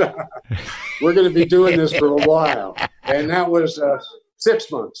 "Whoops, we're going to be doing this for a while." And that was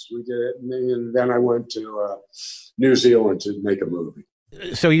 6 months we did it. And then I went to New Zealand to make a movie.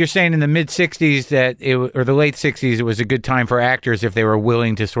 So you're saying in the mid 60s or the late 60s, it was a good time for actors if they were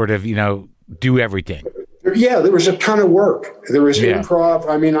willing to sort of, do everything. Yeah, there was a ton of work. There was improv.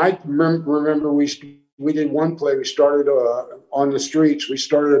 I mean, I remember we did one play. We started on the streets. We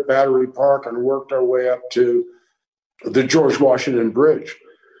started at Battery Park and worked our way up to the George Washington Bridge.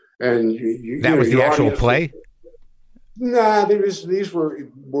 And that was the actual play? Nah, these were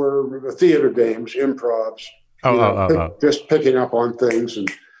theater games, improvs. Just picking up on things and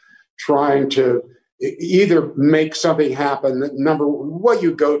trying to either make something happen. What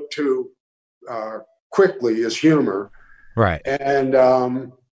you go to quickly is humor, right?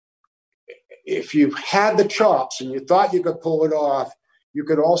 And if you had the chops and you thought you could pull it off, you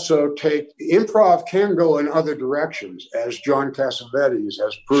could also improv can go in other directions, as John Cassavetes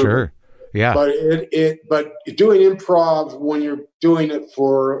has proven. Sure, yeah. But doing improv when you're doing it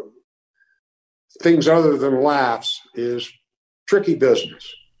for things other than laughs is tricky business.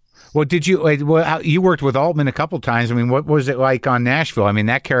 Well, you worked with Altman a couple times. I mean, what was it like on Nashville? I mean,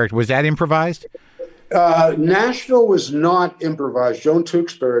 that character, was that improvised? Nashville was not improvised. Joan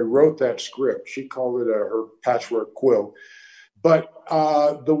Tewksbury wrote that script. She called it her patchwork quilt. But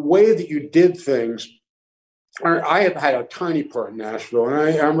the way that you did things, I have had a tiny part in Nashville. And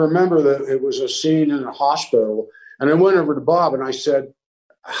I remember that it was a scene in a hospital. And I went over to Bob and I said,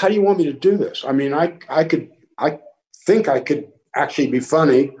 "How do you want me to do this? I mean, I think I could actually be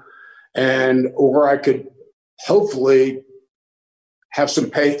funny, or I could hopefully have some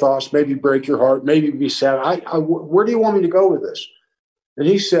pathos, maybe break your heart, maybe be sad. Where do you want me to go with this?" And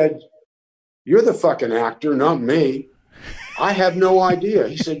he said, "You're the fucking actor, not me. I have no idea."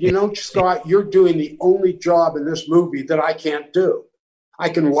 He said, "Scott, you're doing the only job in this movie that I can't do. I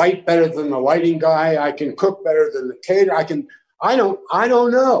can light better than the lighting guy. I can cook better than the caterer. I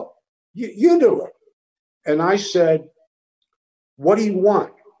don't know. You do it." And I said, "What do you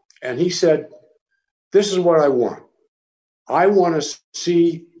want?" And he said, "This is what I want. I want to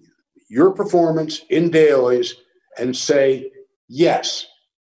see your performance in dailies and say, yes,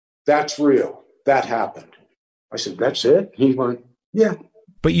 that's real. That happened." I said, "That's it?" He went, "Yeah."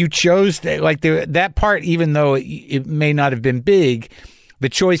 But you chose that part, even though it may not have been big, the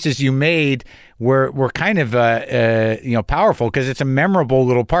choices you made were kind of powerful, because it's a memorable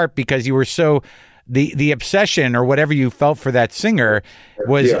little part, because you were so the obsession or whatever you felt for that singer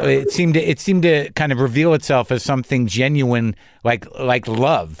was it seemed to kind of reveal itself as something genuine, like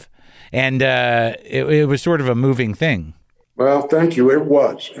love, and it was sort of a moving thing. Well, thank you. It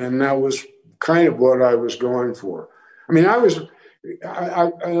was, and that was kind of what I was going for. I mean, I was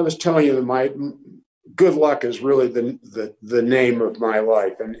telling you that my good luck is really the name of my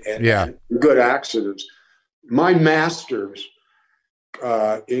life, and good accidents. My masters,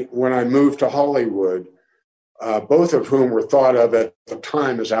 when I moved to Hollywood, both of whom were thought of at the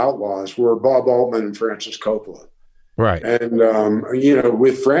time as outlaws, were Bob Altman and Francis Coppola. Right. And,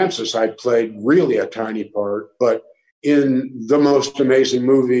 with Francis, I played really a tiny part, but in the most amazing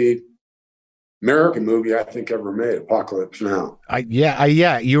American movie I think ever made, Apocalypse Now.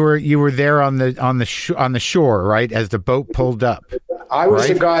 You were there on the shore, right, as the boat pulled up. I was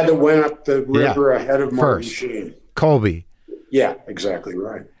the guy that went up the river ahead of Martin Sheen. Colby. Yeah, exactly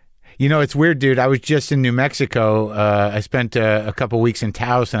right. It's weird, dude. I was just in New Mexico. I spent a couple weeks in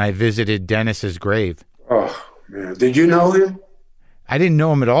Taos, and I visited Dennis's grave. Oh man, did you know him? I didn't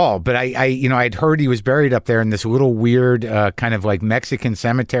know him at all, but I'd heard he was buried up there in this little weird kind of like Mexican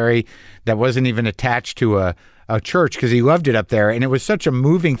cemetery that wasn't even attached to a church, because he loved it up there, and it was such a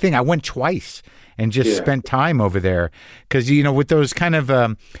moving thing. I went twice and just spent time over there, because with those kind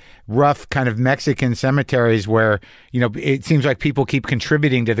of rough kind of Mexican cemeteries where, it seems like people keep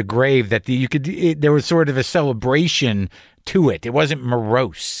contributing to the grave, that there was sort of a celebration to it. It wasn't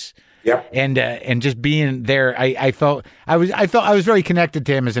morose. Yep. And just being there, I felt I was very connected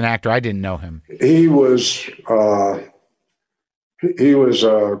to him as an actor. I didn't know him. He was God,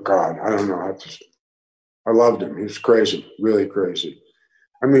 I don't know. I loved him. He was crazy, really crazy.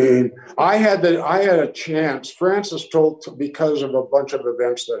 I mean, I had a chance. Francis told, because of a bunch of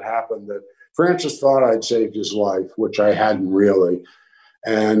events that happened, that Francis thought I'd saved his life, which I hadn't really.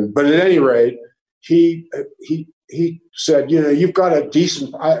 But at any rate, he said, you've got a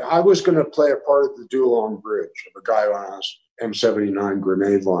decent. I was going to play a part of the Dulong Bridge, of a guy on a M79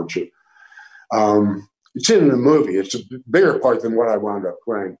 grenade launcher. It's in the movie. It's a bigger part than what I wound up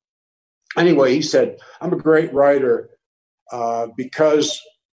playing. Anyway, he said, I'm a great writer because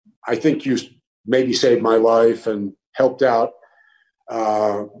I think you maybe saved my life and helped out.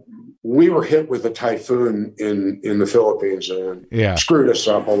 We were hit with a typhoon in the Philippines and screwed us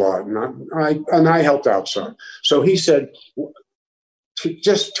up a lot. And I helped out some. So he said,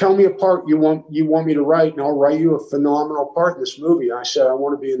 just tell me a part you want me to write, and I'll write you a phenomenal part in this movie. And I said, I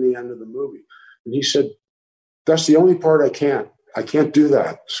want to be in the end of the movie. And he said, that's the only part I can't. I can't do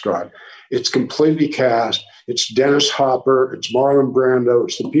that, Scott. It's completely cast. It's Dennis Hopper. It's Marlon Brando.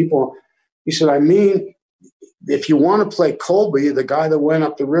 It's the people. He said, I mean, if you want to play Colby, the guy that went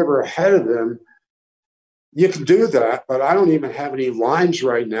up the river ahead of them, you can do that, but I don't even have any lines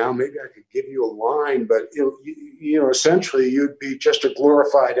right now. Maybe I could give you a line, but essentially you'd be just a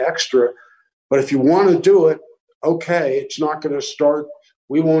glorified extra. But if you want to do it, okay, it's not going to start.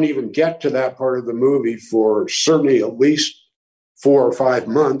 We won't even get to that part of the movie for certainly at least 4 or 5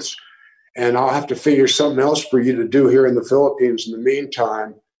 months. And I'll have to figure something else for you to do here in the Philippines in the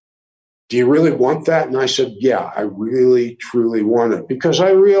meantime. Do you really want that? And I said, yeah, I really, truly want it. Because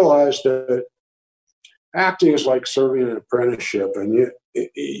I realized that acting is like serving an apprenticeship, and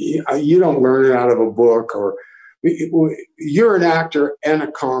you don't learn it out of a book, or you're an actor and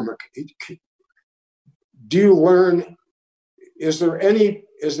a comic. Do you learn? Is there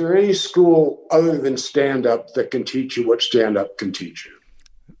any school other than stand-up that can teach you what stand-up can teach you?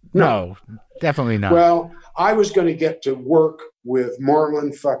 No, definitely not. Well, I was going to get to work with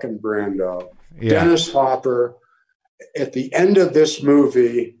Marlon fucking Brando, Dennis Hopper, at the end of this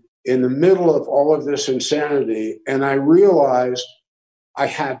movie, in the middle of all of this insanity, and I realized I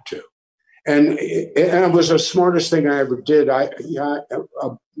had to. And it was the smartest thing I ever did.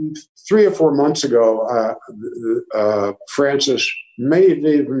 3 or 4 months ago, Francis, may have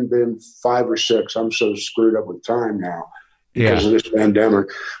even been 5 or 6. I'm so screwed up with time now because of this pandemic.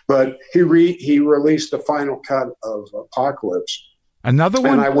 But he released the final cut of Apocalypse. Another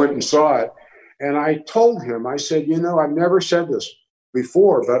one? And I went and saw it. And I told him, I said, I've never said this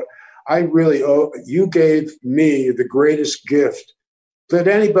before, but I really you gave me the greatest gift that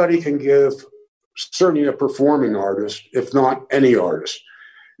anybody can give, certainly a performing artist, if not any artist.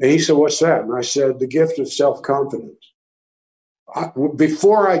 And he said, what's that? And I said, the gift of self-confidence.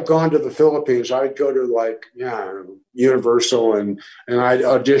 Before I'd gone to the Philippines, I'd go to Universal and I'd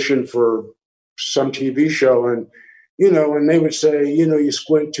audition for some TV show, and and they would say, you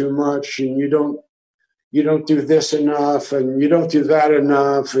squint too much, and you don't do this enough, and you don't do that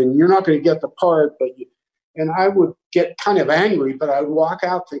enough, and you're not going to get the part. And I would get kind of angry, but I would walk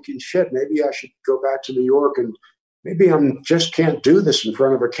out thinking, shit, maybe I should go back to New York, and maybe just can't do this in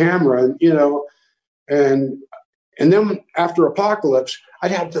front of a camera, and then after Apocalypse,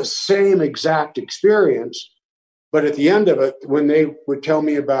 I'd have the same exact experience. But at the end of it, when they would tell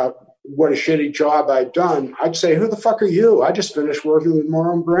me about what a shitty job I'd done, I'd say, who the fuck are you? I just finished working with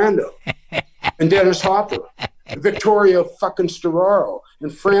Marlon Brando and Dennis Hopper, and Victoria fucking Storaro,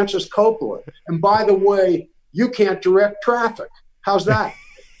 and Francis Coppola. And by the way, you can't direct traffic. How's that?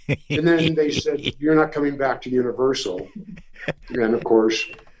 And then they said, you're not coming back to Universal. And of course,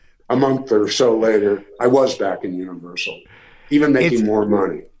 a month or so later, I was back in Universal, even making more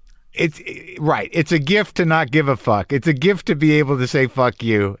money. It's right. It's a gift to not give a fuck. It's a gift to be able to say fuck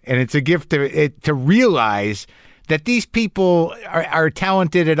you, and it's a gift to realize that these people are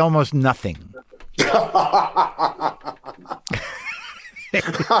talented at almost nothing.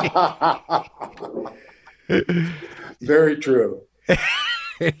 Very true.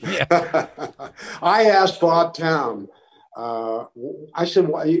 I asked Bob Town. I said,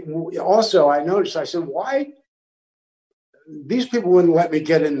 also, I noticed, I said, why these people wouldn't let me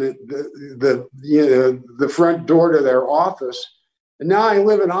get in the front door to their office. And now I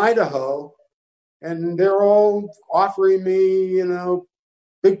live in Idaho, and they're all offering me,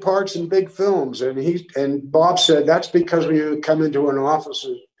 big parts in big films. And Bob said, that's because when you come into an office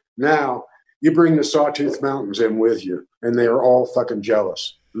Now you bring the Sawtooth Mountains in with you, and they are all fucking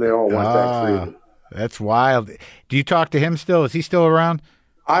jealous, and they all want that freedom. That's wild. Do you talk to him still? Is he still around?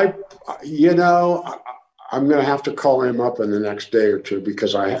 I, you know, I'm going to have to call him up in the next day or two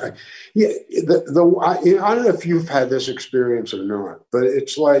because yeah, I don't know if you've had this experience or not, but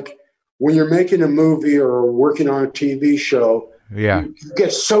it's like when you're making a movie or working on a TV show, you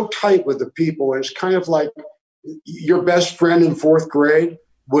get so tight with the people, and it's kind of like your best friend in fourth grade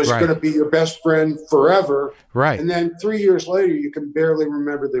was going to be your best friend forever. Right. And then 3 years later, you can barely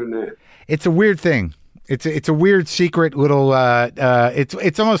remember their name. It's a weird thing. It's a weird secret little,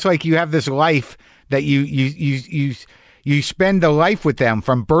 it's almost like you have this life that you spend a life with them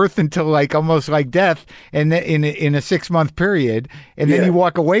from birth until like almost like death, and in a 6 month period, and then you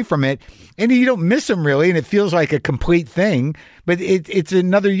walk away from it, and you don't miss them really, and it feels like a complete thing, but it's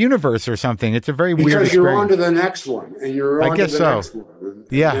another universe or something. It's a very weird experience. Because you're on to the next one, and you're on to the next one,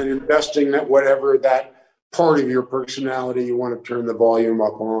 and investing that whatever that part of your personality you want to turn the volume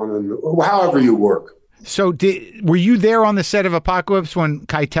up on, and however you work. So were you there on the set of Apocalypse when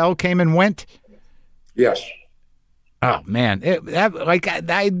Keitel came and went? Yes. Oh man,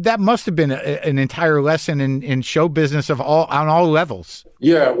 that must have been an entire lesson in show business on all levels.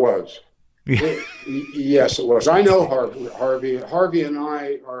 Yeah, it was. Yes, it was. I know Harvey. Harvey and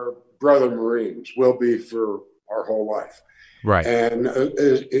I are brother Marines. Will be for our whole life. Right. And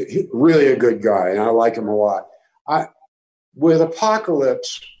really a good guy, and I like him a lot. With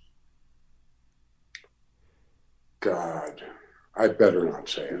Apocalypse, God, I better not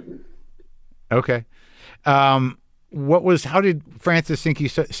say it. Okay. How did Francis think you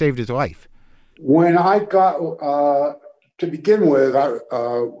saved his life? When I got, to begin with,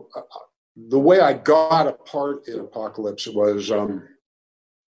 the way I got a part in Apocalypse was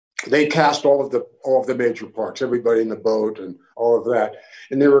they cast all of the major parts, everybody in the boat and all of that.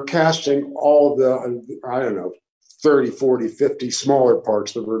 And they were casting all of the, I don't know, 30, 40, 50 smaller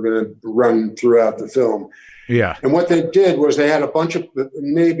parts that were going to run throughout the film. Yeah. And what they did was they had a bunch of,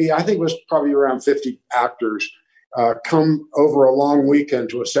 maybe, I think it was probably around 50 actors come over a long weekend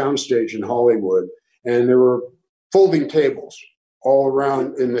to a soundstage in Hollywood. And there were folding tables all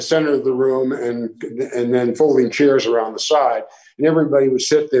around in the center of the room, and then folding chairs around the side. And everybody would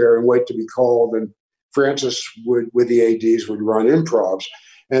sit there and wait to be called. And Francis would, with the ADs, would run improvs.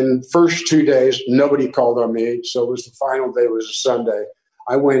 And first 2 days, nobody called on me. So it was the final day, was a Sunday.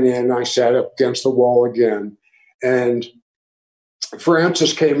 I went in, I sat up against the wall again. And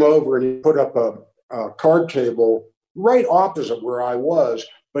Francis came over and he put up a card table right opposite where I was,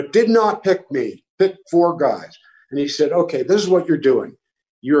 but did not pick me, picked 4 guys. And he said, okay, this is what you're doing.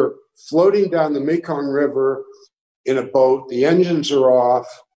 You're floating down the Mekong River in a boat. The engines are off.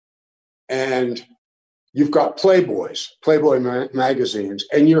 And you've got Playboy magazines.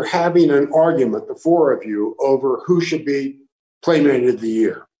 And you're having an argument, the 4 of you, over who should be Playmate of the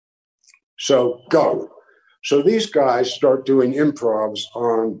Year. So go. So these guys start doing improvs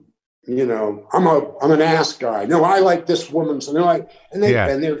on, I'm an ass guy. No, I like this woman's. And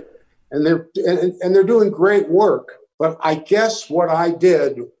they're doing great work. But I guess what I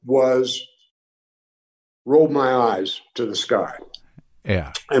did was rolled my eyes to the sky.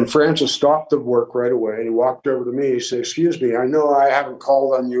 Yeah. And Francis stopped the work right away, and he walked over to me. He said, "Excuse me, I know I haven't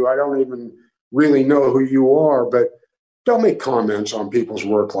called on you. I don't even really know who you are, but don't make comments on people's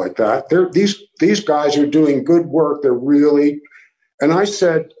work like that. These guys are doing good work. They're really," and I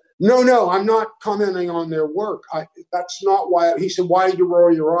said, no, I'm not commenting on their work. That's not why. He said, "Why did you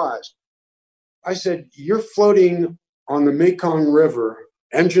roll your eyes?" I said, "You're floating on the Mekong River,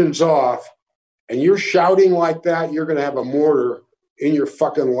 engines off, and you're shouting like that, you're going to have a mortar in your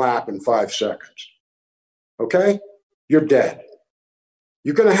fucking lap in 5 seconds. Okay? You're dead.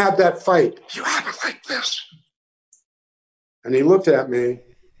 You're going to have that fight. You have it like this." And he looked at me,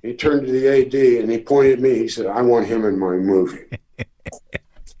 he turned to the AD, and he pointed at me. He said, "I want him in my movie."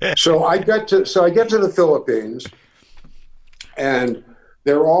 So I get to the Philippines, and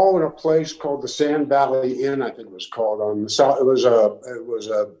they're all in a place called the Sand Valley Inn, I think it was called, on the south. It was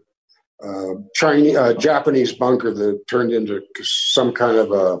a Japanese bunker that turned into some kind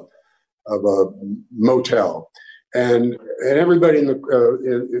of a motel, and everybody in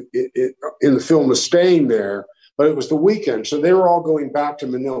the film was staying there. But it was the weekend, so they were all going back to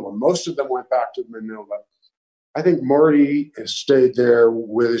Manila. Most of them went back to Manila. I think Marty stayed there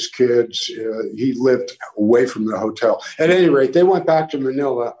with his kids. He lived away from the hotel. At any rate, they went back to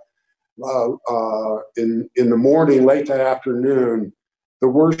Manila in the morning, late that afternoon. The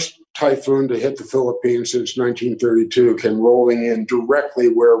worst typhoon to hit the Philippines since 1932 came rolling in directly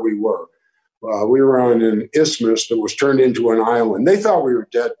where we were. We were on an isthmus that was turned into an island. They thought we were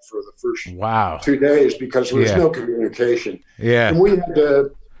dead for the first 2 days because there was no communication. Yeah. And we had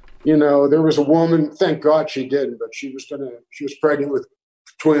to, there was a woman, thank God she didn't, but she was pregnant with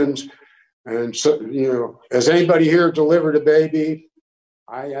twins. And so, has anybody here delivered a baby?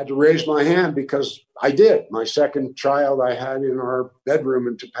 I had to raise my hand because I did. My second child I had in our bedroom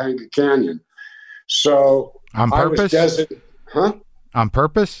in Topanga Canyon. So on purpose? On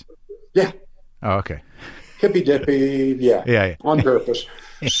purpose? Yeah. Oh, okay. Hippy dippy, yeah. On purpose.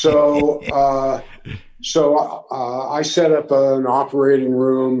 So, I set up an operating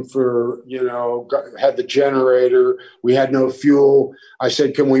room for, had the generator. We had no fuel. I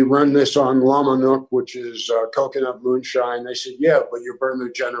said, can we run this on Lamanook, which is coconut moonshine? They said, yeah, but you burn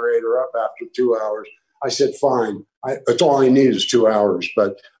the generator up after 2 hours. I said, fine. That's all I need is 2 hours,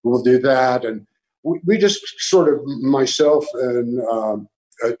 but we'll do that. And we just sort of, myself and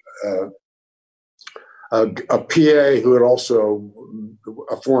a PA who had also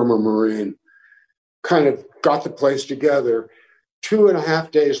a former Marine, kind of got the place together.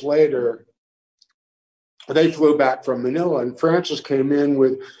 2.5 days later, they flew back from Manila, and Francis came in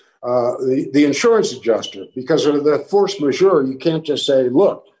with the insurance adjuster. Because of the force majeure, you can't just say,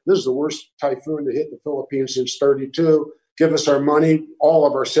 look, this is the worst typhoon to hit the Philippines since 32. Give us our money. All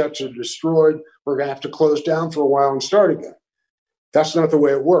of our sets are destroyed. We're going to have to close down for a while and start again. That's not the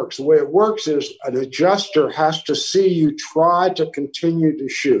way it works. The way it works is an adjuster has to see you try to continue to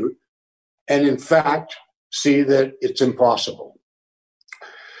shoot and, in fact, see that it's impossible.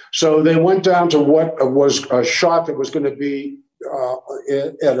 So they went down to what was a shot that was going to be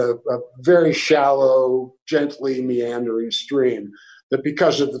at a very shallow, gently meandering stream that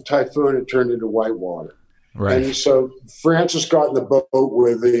because of the typhoon, it turned into white water. Right. And so Francis got in the boat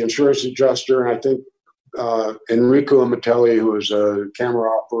with the insurance adjuster, and I think Enrico Amatelli, who was a camera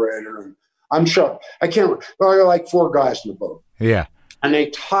operator, and I'm sure there were like 4 guys in the boat. Yeah. And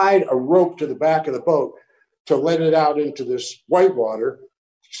they tied a rope to the back of the boat to let it out into this whitewater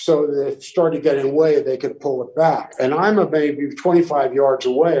so that if it started getting away, they could pull it back. And I'm maybe 25 yards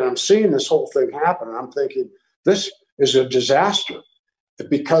away, and I'm seeing this whole thing happen. And I'm thinking, this is a disaster.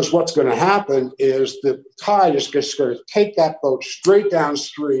 Because what's going to happen is the tide is just going to take that boat straight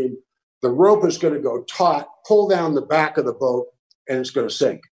downstream. The rope is going to go taut, pull down the back of the boat, and it's going to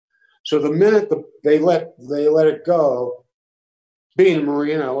sink. So the minute they let it go, being a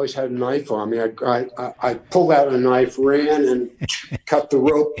Marine, I always had a knife on me. I pulled out a knife, ran, and cut the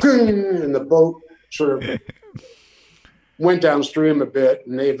rope, and the boat sort of went downstream a bit,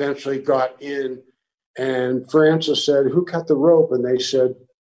 and they eventually got in. And Francis said, who cut the rope? And they said,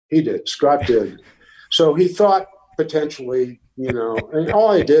 he did. Scott did. So he thought potentially, and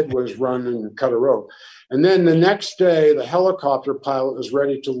all I did was run and cut a rope. And then the next day, the helicopter pilot was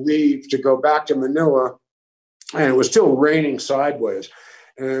ready to leave to go back to Manila, and it was still raining sideways.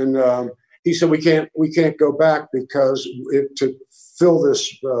 And he said, we can't go back because to fill this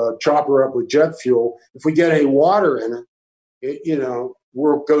chopper up with jet fuel, if we get any water in it,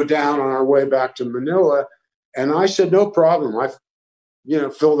 we'll go down on our way back to Manila. And I said, no problem. I've,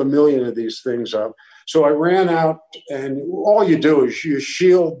 filled 1 million of these things up. So I ran out, and all you do is you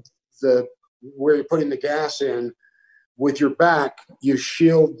shield where you're putting the gas in with your back. You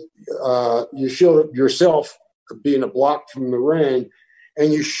shield yourself being a block from the rain,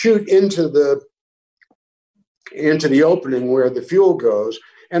 and you shoot into the opening where the fuel goes,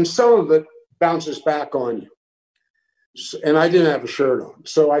 and some of it bounces back on you. And I didn't have a shirt on.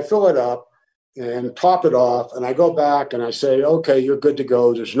 So I fill it up and top it off, and I go back and I say, okay, you're good to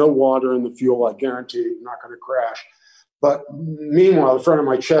go. There's no water in the fuel. I guarantee you're not going to crash. But meanwhile, the front of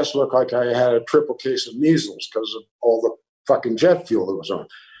my chest looked like I had a triple case of measles because of all the fucking jet fuel that was on.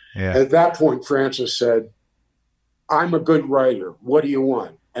 Yeah. At that point, Francis said, I'm a good writer. What do you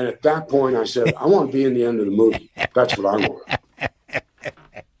want? And at that point, I said, I want to be in the end of the movie. That's what I want.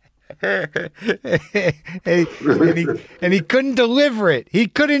 and he couldn't deliver it. He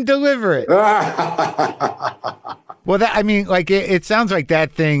couldn't deliver it. Well, it sounds like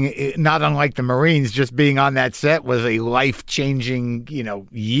that thing, not unlike the Marines, just being on that set was a life-changing,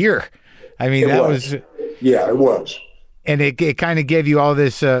 year. I mean, it was. Yeah, it was. And it kind of gave you all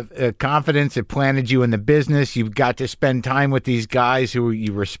this confidence. It planted you in the business. You got to spend time with these guys who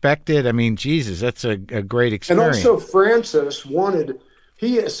you respected. I mean, Jesus, that's a great experience. And also Francis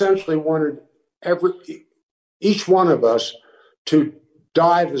he essentially wanted each one of us to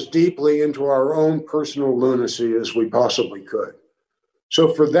dive as deeply into our own personal lunacy as we possibly could.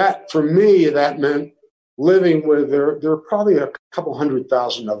 So for me, that meant living with, there are probably a couple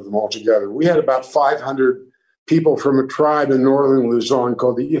 100,000 of them altogether. We had about 500 people from a tribe in northern Luzon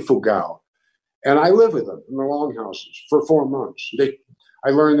called the Ifugao. And I lived with them in the longhouses for 4 months. I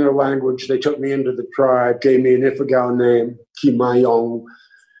learned their language. They took me into the tribe, gave me an Ifugao name, Kimayong.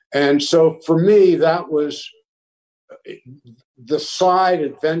 And so for me, that was the side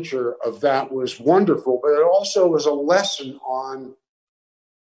adventure of that was wonderful, but it also was a lesson on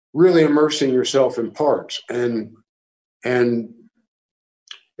really immersing yourself in parts and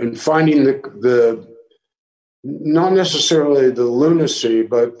finding the not necessarily the lunacy,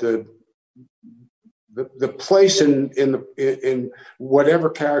 but the place in whatever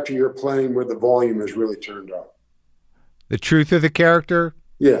character you're playing where the volume is really turned up. The truth of the character?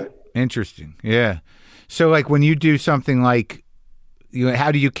 Yeah. Interesting. Yeah. So like when you do something like,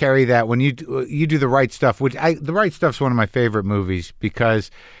 how do you carry that when you do The Right Stuff, The Right Stuff's one of my favorite movies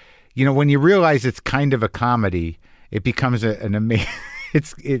because, when you realize it's kind of a comedy, it becomes an amazing,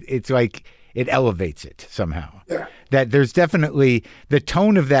 it's like, it elevates it somehow. Yeah. That there's definitely the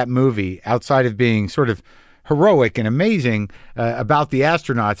tone of that movie outside of being sort of heroic and amazing about the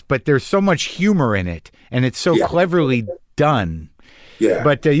astronauts, but there's so much humor in it and it's so cleverly done. Yeah.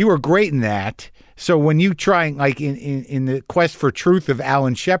 But you were great in that. So when you trying like in the quest for truth of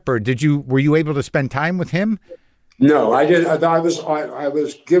Alan Shepard, were you able to spend time with him? No, I did. I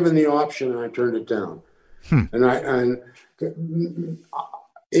was given the option and I turned it down.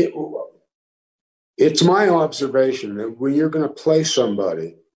 It's my observation that when you're going to play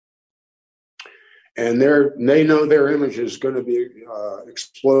somebody and they know their image is going to be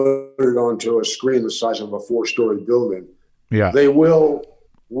exploded onto a screen the size of a 4-story building, they will,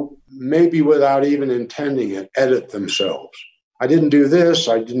 maybe without even intending it, edit themselves. I didn't do this,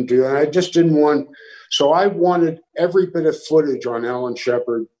 I didn't do that. I just didn't want, so I wanted every bit of footage on Alan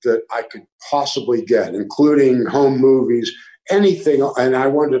Shepard that I could possibly get, including home movies, anything. And I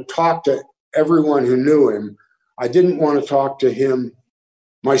wanted to talk to everyone who knew him. I didn't want to talk to him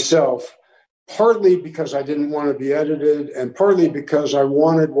myself, partly because I didn't want to be edited and partly because I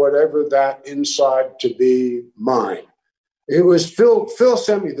wanted whatever that inside to be mine. It was Phil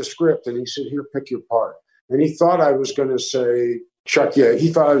sent me the script and he said, here, pick your part. And he thought I was going to say Chuck Yeager. He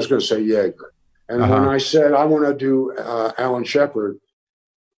thought I was going to say Yeager. And when I said, I want to do Alan Shepard,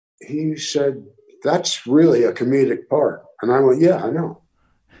 he said, that's really a comedic part. And I went, yeah, I know.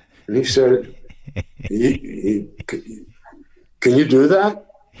 And he said, can you do that?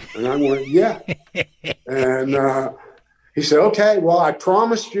 And I went, yeah. And he said, okay, well, I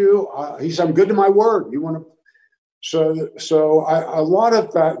promised you. He said, I'm good to my word. You want to? So a lot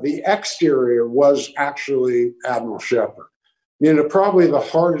of that, the exterior was actually Admiral Shepard. Probably the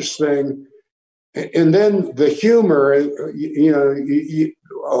hardest thing. And then the humor, a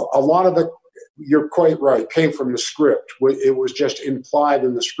lot of it, you're quite right, came from the script. It was just implied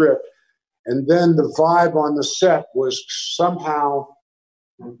in the script. And then the vibe on the set was somehow,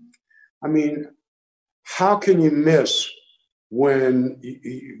 how can you miss when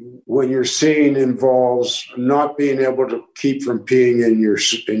your scene involves not being able to keep from peeing in your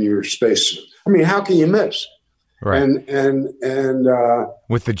spacesuit? How can you miss? Right. And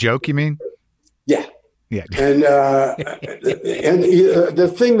with the joke, you mean? Yeah. Yeah. And the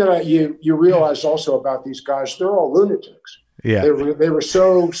thing that you realize also about these guys, they're all lunatics. Yeah. They were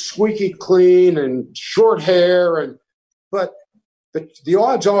so squeaky clean and short hair, but the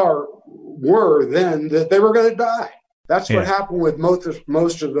odds were then that they were going to die. That's what happened with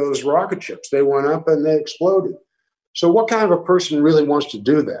most of those rocket ships. They went up and they exploded. So what kind of a person really wants to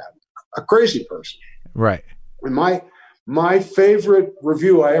do that? A crazy person. Right. And my favorite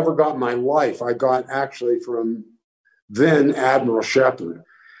review I ever got in my life, I got actually from then Admiral Shepard.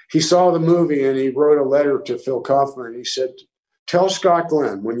 He saw the movie and he wrote a letter to Phil Kaufman. He said, tell Scott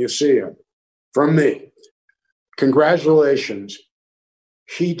Glenn when you see him, from me, congratulations.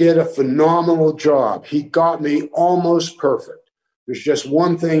 He did a phenomenal job. He got me almost perfect. There's just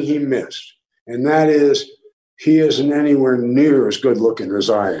one thing he missed, and that is he isn't anywhere near as good looking as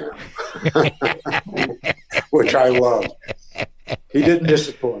I am, which I love. He didn't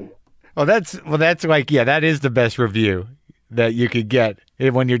disappoint. Well, that's like, that is the best review that you could get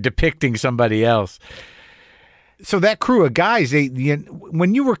when you're depicting somebody else. So that crew of guys,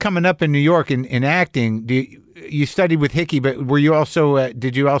 when you were coming up in New York in acting, you studied with Hickey, but were you also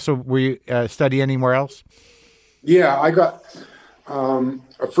study anywhere else? Yeah, I got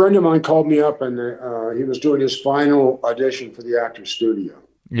a friend of mine called me up and he was doing his final audition for the Actors Studio.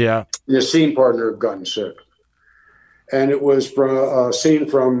 Yeah, the scene partner had gotten sick, and it was from a scene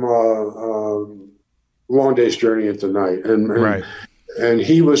from Long Day's Journey into Night, and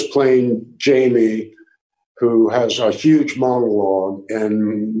he was playing Jamie, who has a huge monologue,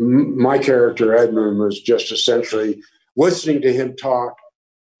 and my character, Edmund, was just essentially listening to him talk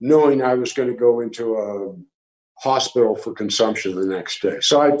knowing I was going to go into a hospital for consumption the next day.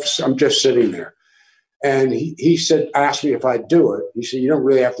 So I'm just sitting there. And he said, asked me if I'd do it. He said, you don't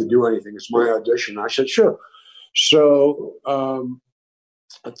really have to do anything. It's my audition. I said, sure. So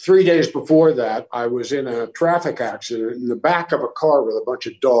 3 days before that, I was in a traffic accident in the back of a car with a bunch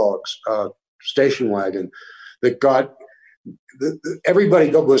of dogs, station wagon, that got everybody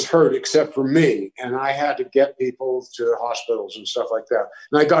was hurt except for me. And I had to get people to hospitals and stuff like that.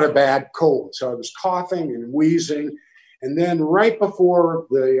 And I got a bad cold. So I was coughing and wheezing. And then right before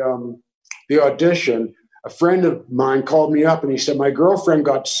the audition, a friend of mine called me up and he said, my girlfriend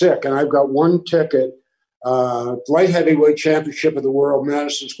got sick and I've got one ticket, light heavyweight championship of the world,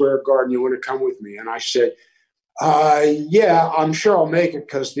 Madison Square Garden. You want to come with me? And I said, yeah, I'm sure I'll make it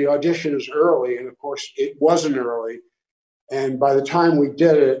because the audition is early. And of course it wasn't early. And by the time we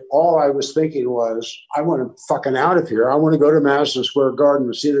did it, all I was thinking was, I want to fucking out of here. I want to go to Madison Square Garden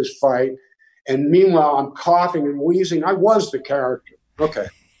to see this fight. And meanwhile, I'm coughing and wheezing. I was the character. Okay.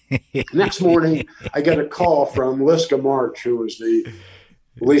 Next morning, I get a call from Liska March, who was the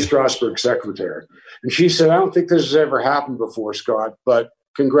Lee Strasberg secretary. And she said, I don't think this has ever happened before, Scott, but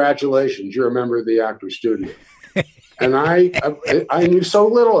congratulations. You're a member of the Actors Studio. And I knew so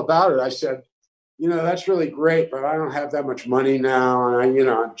little about it. I said, that's really great, but I don't have that much money now. And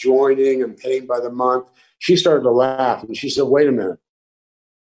I'm joining and paying by the month. She started to laugh and she said, wait a minute.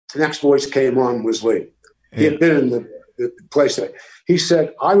 The next voice came on was Lee. He had been in the place. He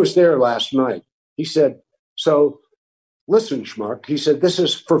said, I was there last night. He said, so listen, schmuck. He said, this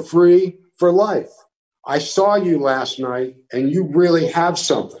is for free for life. I saw you last night and you really have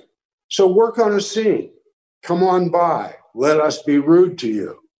something. So work on a scene. Come on by. Let us be rude to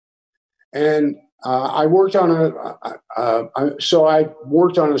you. And I worked on a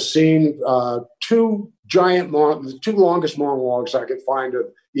scene, two longest monologues I could find of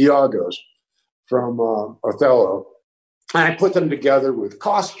Iago's from Othello. And I put them together with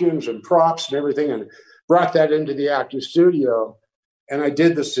costumes and props and everything and brought that into the Actors Studio. And I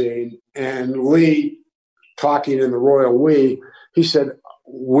did the scene. And Lee, talking in the royal we, he said,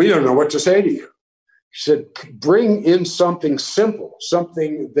 we don't know what to say to you. He said, bring in something simple,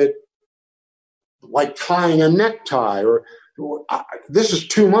 something that, like tying a necktie, or this is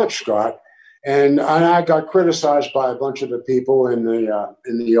too much, Scott. And I got criticized by a bunch of the people in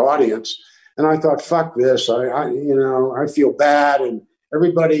the audience. And I thought, fuck this. I feel bad. And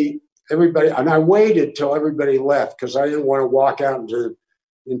everybody, and I waited till everybody left because I didn't want to walk out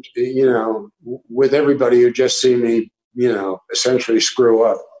with everybody who just seen me, essentially screw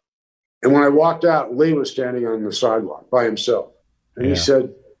up. And when I walked out, Lee was standing on the sidewalk by himself. And he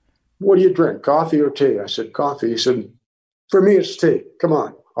said, what do you drink, coffee or tea? I said, coffee. He said, for me, it's tea. Come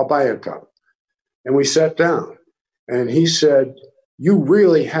on, I'll buy you a cup. And we sat down. And he said, you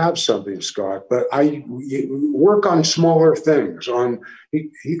really have something, Scott, but you work on smaller things.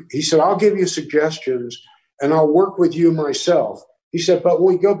 He said, I'll give you suggestions and I'll work with you myself. He said, but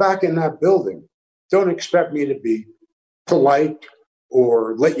when we go back in that building, don't expect me to be polite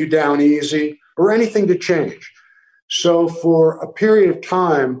or let you down easy or anything to change. So for a period of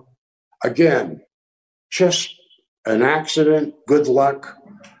time, again, just an accident, good luck.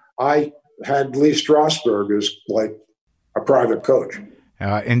 I had Lee Strasberg as like a private coach.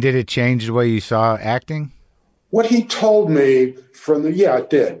 And did it change the way you saw acting? What he told me it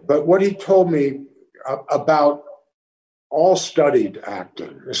did. But what he told me about all studied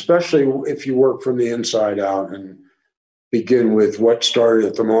acting, especially if you work from the inside out and begin with what started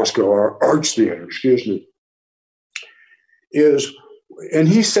at the Moscow Arts Theater, is, and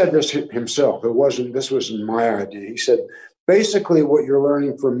he said this himself, this wasn't my idea. He said, basically what you're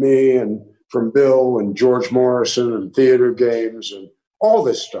learning from me and from Bill and George Morrison and theater games and all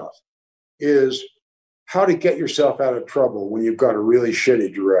this stuff is how to get yourself out of trouble when you've got a really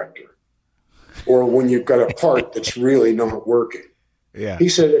shitty director or when you've got a part that's really not working. Yeah. He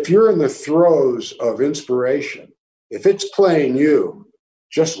said, if you're in the throes of inspiration, if it's playing you,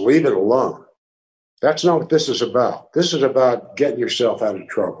 just leave it alone. That's not what this is about. This is about getting yourself out of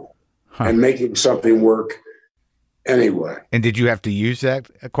trouble and making something work anyway. And did you have to use that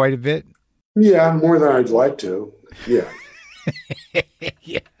quite a bit? Yeah, more than I'd like to. Yeah.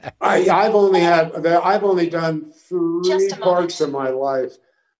 Yeah. I've only done 3 parts of my life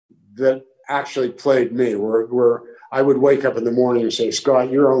that actually played me, where I would wake up in the morning and say, Scott,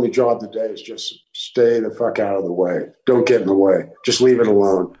 your only job today is just stay the fuck out of the way. Don't get in the way. Just leave it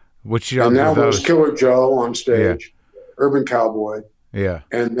alone. Which jobs and that were was those? Killer Joe on stage, Urban Cowboy. Yeah.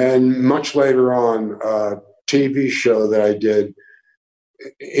 And then much later on, a TV show that I did,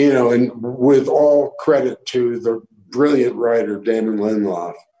 and with all credit to the brilliant writer, Damon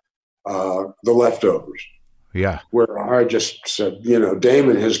Lindelof, The Leftovers, Yeah. where I just said,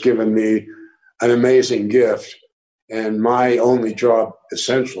 Damon has given me an amazing gift, and my only job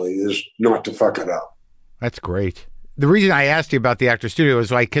essentially is not to fuck it up. That's great. The reason I asked you about the Actor Studio is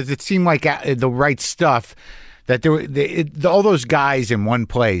because it seemed like the right stuff, that all those guys in one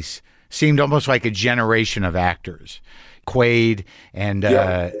place seemed almost like a generation of actors. Quaid and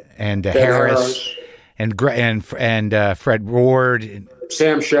Harris and Fred Ward.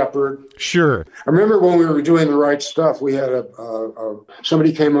 Sam Shepard. Sure. I remember when we were doing The Right Stuff, we had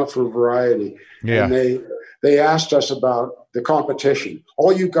somebody came up for Variety, and they asked us about the competition.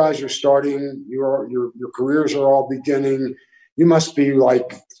 All you guys are starting, your careers are all beginning. You must be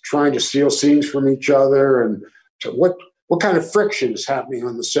like trying to steal scenes from each other, and what kind of friction is happening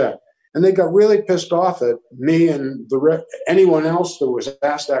on the set? And they got really pissed off at me and anyone else that was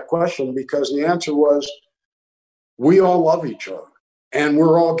asked that question, because the answer was, we all love each other and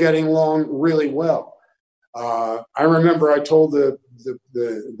we're all getting along really well. I remember I told the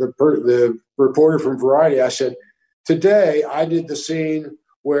reporter from Variety, I said, today I did the scene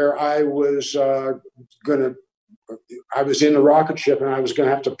where I was in the rocket ship and I was going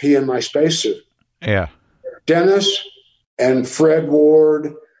to have to pee in my spacesuit. Yeah. Dennis and Fred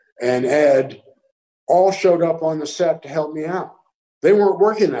Ward and Ed all showed up on the set to help me out. They weren't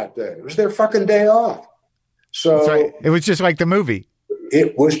working that day. It was their fucking day off. So right. It was just like the movie.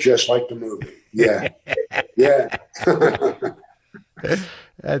 It was just like the movie. Yeah. Yeah.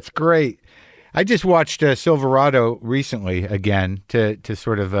 That's great. I just watched Silverado recently again to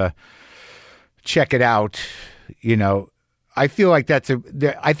sort of check it out. I feel like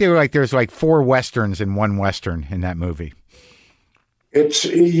there's like 4 Westerns in one Western in that movie.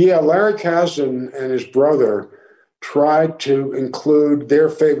 Larry Kasdan and his brother tried to include their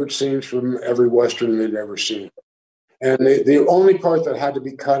favorite scenes from every Western they'd ever seen. And the only part that had to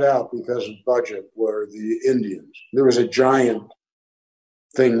be cut out because of budget were the Indians. There was a giant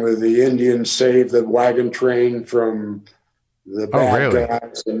thing where the Indians saved the wagon train from the bad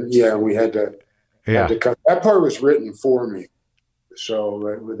guys. And we had to cut. That part was written for me. So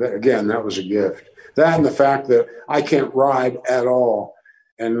again, that was a gift. That and the fact that I can't ride at all.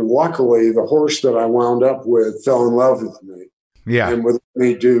 And luckily, the horse that I wound up with fell in love with me. Yeah. And would let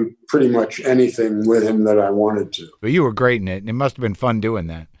me do pretty much anything with him that I wanted to. But you were great in it, and it must have been fun doing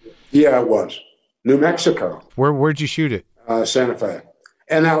that. Yeah, it was. New Mexico. Where'd you shoot it? Santa Fe.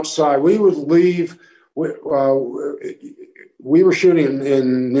 And outside. We would leave. We were shooting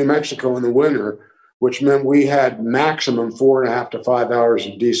in New Mexico in the winter, which meant we had maximum 4.5 to 5 hours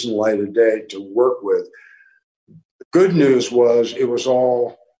of decent light a day to work with. The good news was it was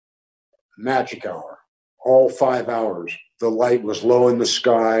all magic hour, all 5 hours. The light was low in the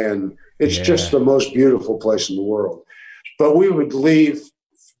sky, and it's just the most beautiful place in the world. But we would leave,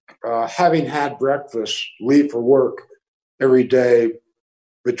 having had breakfast, leave for work every day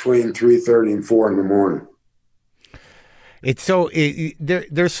between 3:30 and 4 in the morning. It's so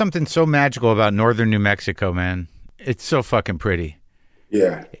there's something so magical about northern New Mexico, man. It's so fucking pretty.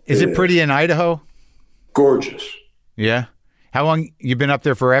 Yeah. Is it pretty in Idaho? Gorgeous. Yeah. How long you been up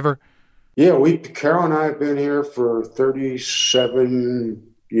there? Forever? Yeah, Carol and I have been here for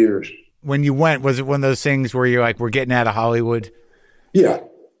 37 years. When you went, was it one of those things where you're like, we're getting out of Hollywood? Yeah.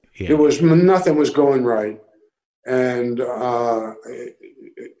 It was, nothing was going right. And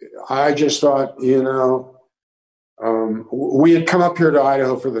I just thought, we had come up here to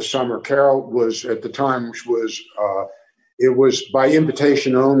Idaho for the summer. Carol was, at the time, it was by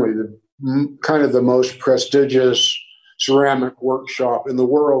invitation only, kind of the most prestigious ceramic workshop in the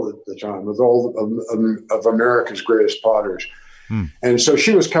world at the time, with all of America's greatest potters. And so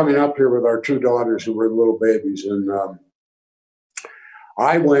she was coming up here with our 2 daughters who were little babies. And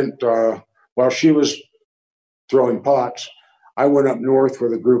I went, while she was throwing pots, I went up north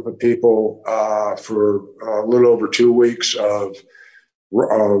with a group of people for a little over 2 weeks of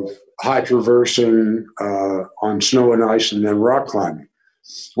high traversing on snow and ice, and then rock climbing.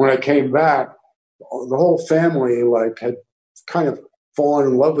 When I came back, the whole family had kind of fallen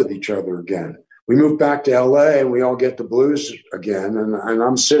in love with each other again. We moved back to LA and we all get the blues again. And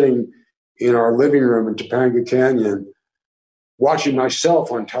I'm sitting in our living room in Topanga Canyon watching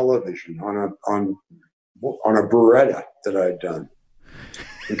myself on television on a Beretta that I had done.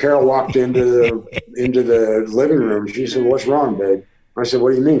 And Carol walked into the living room. She said, "What's wrong, babe?" I said,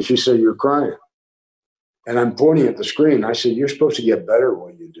 "What do you mean?" She said, "You're crying." And I'm pointing at the screen. I said, "You're supposed to get better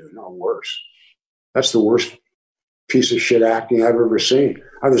what you do, not worse. That's the worst piece of shit acting I've ever seen.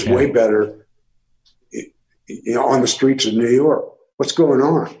 I was way better on the streets of New York. What's going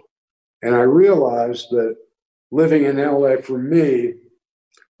on?" And I realized that living in LA for me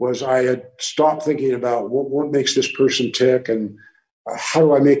was I had stopped thinking about what makes this person tick, and how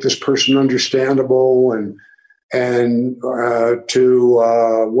do I make this person understandable, and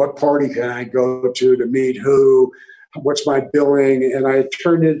to what party can I go to meet who, what's my billing, and I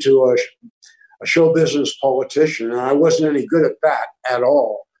turned into a show business politician, and I wasn't any good at that at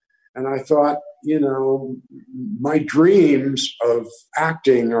all. And I thought, my dreams of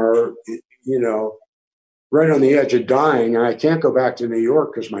acting are, right on the edge of dying, and I can't go back to New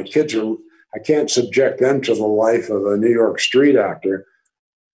York because my kids I can't subject them to the life of a New York street actor.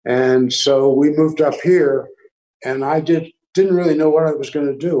 And so we moved up here, and I didn't really know what I was going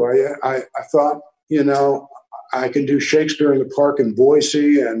to do. I thought, I can do Shakespeare in the Park in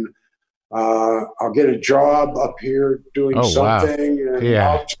Boise, and I'll get a job up here doing something, wow. and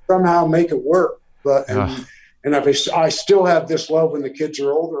I'll somehow make it work. But and if I still have this love when the kids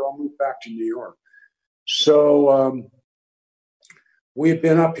are older, I'll move back to New York. So we've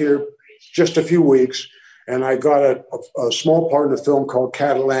been up here just a few weeks, and I got a small part in a film called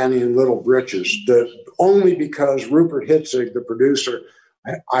Catalanian Little Britches, only because Rupert Hitzig, the producer,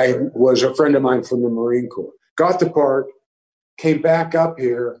 I was a friend of mine from the Marine Corps. Got the part, came back up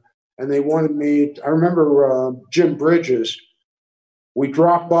here, and they wanted me. I remember Jim Bridges. We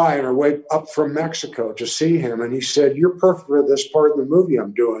dropped by on our way up from Mexico to see him, and he said, "You're perfect for this part of the movie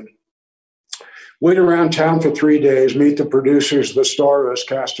I'm doing." Went around town for 3 days, meet the producers, the stars,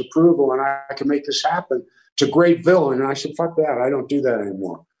 cast approval, and I can make this happen. It's a great villain. And I said, fuck that. I don't do that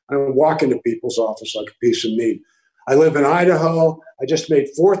anymore. I don't walk into people's office like a piece of meat. I live in Idaho. I just made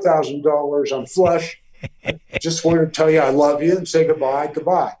 $4,000. I'm flush. I just wanted to tell you I love you and say goodbye.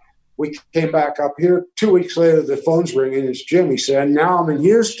 Goodbye. We came back up here. 2 weeks later, the phone's ringing. It's Jim. He said, now I'm in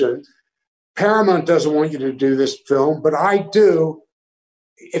Houston. Paramount doesn't want you to do this film, but I do.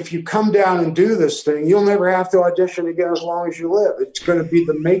 If you come down and do this thing, you'll never have to audition again as long as you live. It's going to be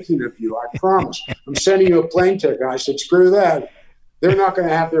the making of you, I promise. I'm sending you a plane ticket. I said, screw that. They're not going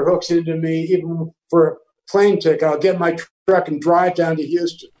to have their hooks into me even for a plane ticket. I'll get my truck and drive down to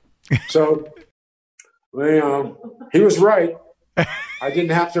Houston. So, he was right. I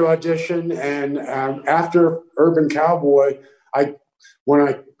didn't have to audition. And after Urban Cowboy, when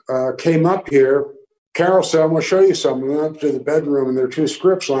I came up here, Carol said, I'm going to show you something. We went up to the bedroom, and there are 2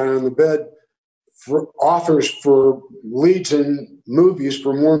 scripts lying on the bed for offers for leads in movies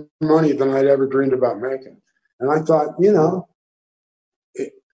for more money than I'd ever dreamed about making. And I thought,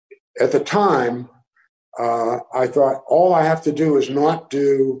 at the time, I thought all I have to do is not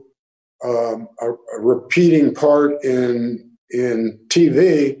do a repeating part in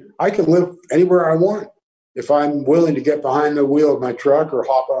TV. I can live anywhere I want. If I'm willing to get behind the wheel of my truck or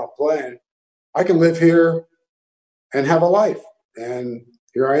hop on a plane, I can live here and have a life. And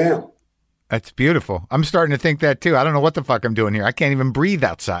here I am. That's beautiful. I'm starting to think that too. I don't know what the fuck I'm doing here. I can't even breathe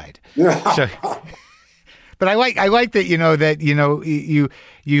outside. So, but I like that,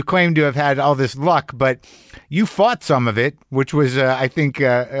 you claim to have had all this luck, but you fought some of it, which was, I think,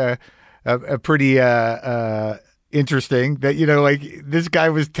 a pretty interesting that, this guy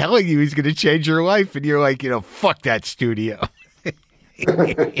was telling you he's going to change your life. And you're like, fuck that studio.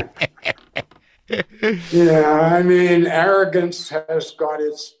 Yeah, I mean, arrogance has got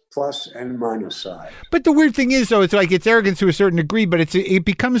its plus and minus side. But the weird thing is, though, it's like it's arrogance to a certain degree, but it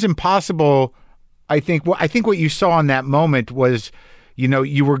becomes impossible. I think what you saw in that moment was,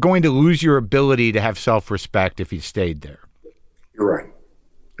 you were going to lose your ability to have self-respect if you stayed there. You're right.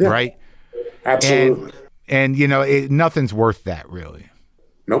 Yeah. Right? Absolutely. And nothing's worth that, really.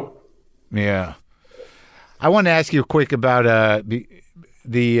 Nope. Yeah. I want to ask you quick about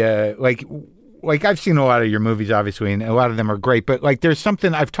like I've seen a lot of your movies, obviously, and a lot of them are great. But like, there's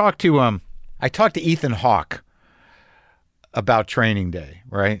something I talked to Ethan Hawke about Training Day,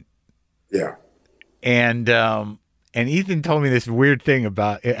 right? Yeah. And Ethan told me this weird thing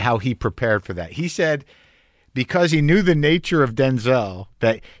about how he prepared for that. He said because he knew the nature of Denzel,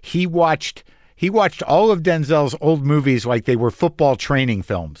 that he watched all of Denzel's old movies like they were football training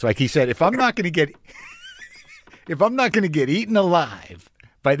films. Like he said, if I'm not going to get eaten alive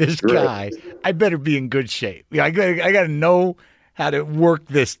by this guy, I better be in good shape. I got to know how to work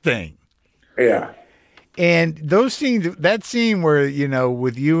this thing. Yeah. And those scenes, that scene where,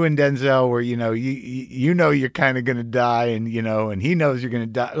 with you and Denzel, where, you're kind of going to die and, and he knows you're going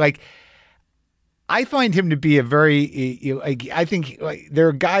to die. Like, I find him to be a very, I think there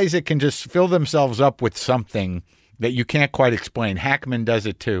are guys that can just fill themselves up with something that you can't quite explain. Hackman does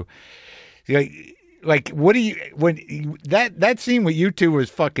it too. Like, what do you, that scene with you two was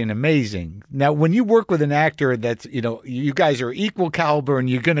fucking amazing. Now, when you work with an actor that's, you guys are equal caliber and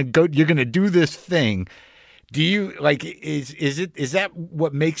you're going to do this thing, Do you like? Is that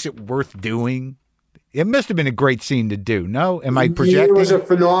what makes it worth doing? It must have been a great scene to do. No, am I projecting? It was a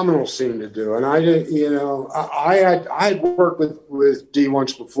phenomenal scene to do, and I did. I had worked with D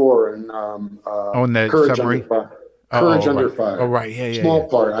once before, and On the Courage submarine? Under Fire. Courage Under right. Fire. Oh, right. Yeah. Small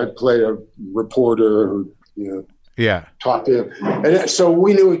part. I played a reporter who Yeah. talked to him, and so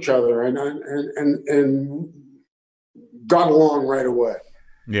we knew each other, and got along right away.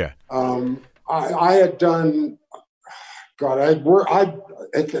 Yeah. I had done. God, at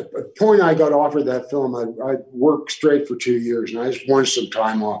the point I got offered that film, I worked straight for 2 years, and I just wanted some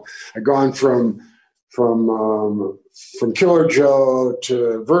time off. I'd gone from Killer Joe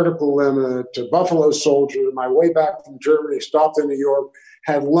to Vertical Limit to Buffalo Soldier. My way back from Germany, stopped in New York,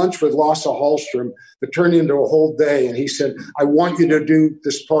 had lunch with Lasse Hallström that turned into a whole day, and he said, "I want you to do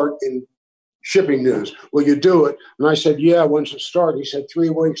this part in Shipping News. Will you do it?" And I said, "Yeah, when's it start?" He said,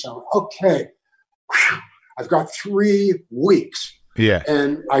 3 weeks. I went, "Okay. Whew. I've got 3 weeks." Yeah.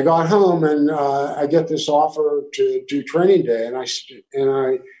 And I got home, and I get this offer to do Training Day, and I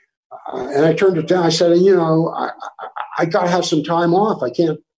turned it down. I said, I got to have some time off. I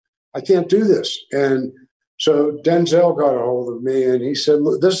can't do this. And so Denzel got a hold of me, and he said,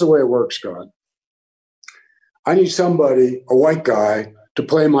 "Look, this is the way it works, Scott. I need somebody, a white guy, to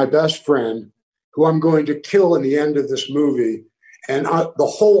play my best friend, who I'm going to kill in the end of this movie. And the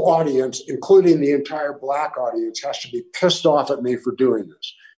whole audience, including the entire black audience, has to be pissed off at me for doing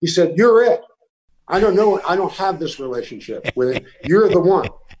this." He said, "You're it. I don't know. I don't have this relationship with it. You're the one.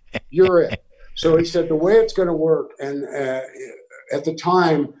 You're it." So he said, the way it's going to work, and at the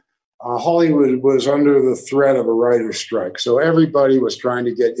time, Hollywood was under the threat of a writer's strike. So everybody was trying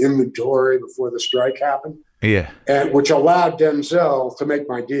to get inventory before the strike happened. Yeah. And which allowed Denzel to make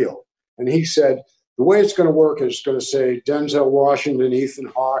my deal. And he said, the way it's going to work is going to say Denzel Washington,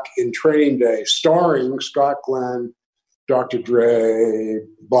 Ethan Hawke in Training Day, starring Scott Glenn, Dr. Dre,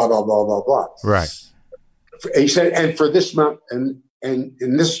 blah, blah, blah, blah, blah. Right. He said, and for this month, and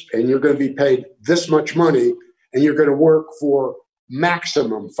you're going to be paid this much money, and you're going to work for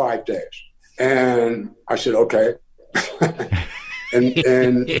maximum 5 days. And I said, okay.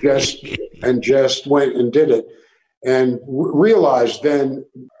 and just went and did it, and realized then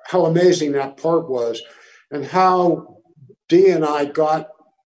how amazing that part was, and how Dee and I got,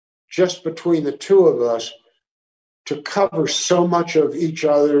 just between the two of us, to cover so much of each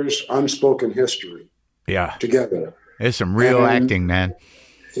other's unspoken history. Yeah. Together. There's some real acting, man.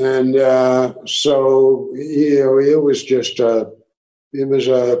 And so, it was just it was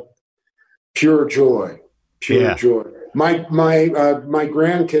a pure joy. Joy. My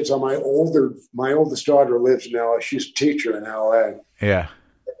grandkids, my oldest daughter lives in LA. She's a teacher in LA. Yeah.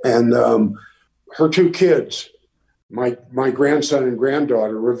 And her 2 kids, my grandson and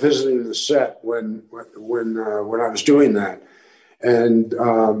granddaughter, were visiting the set when I was doing that. And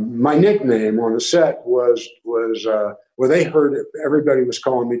my nickname on the set was they heard it, everybody was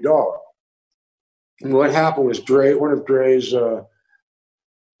calling me Dog. And what happened was one of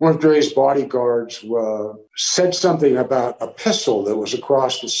Dre's bodyguards said something about a pistol that was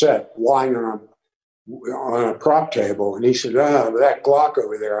across the set, lying on a prop table, and he said, "that Glock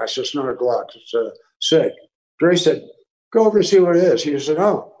over there." I said, "It's not a Glock, it's a SIG." Dre said, "Go over and see what it is." He said,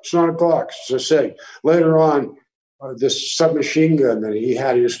 "Oh, it's not a Glock, it's a SIG." Later on, this submachine gun that he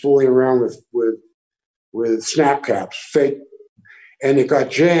had, he was fooling around with snap caps, fake, and it got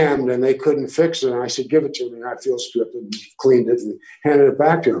jammed, and they couldn't fix it. And I said, "Give it to me." And I field stripped it and cleaned it and handed it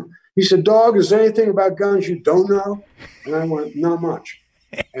back to him. He said, "Dog, is there anything about guns you don't know?" And I went, "Not much."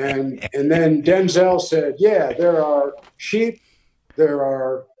 And then Denzel said, "Yeah, there are sheep, there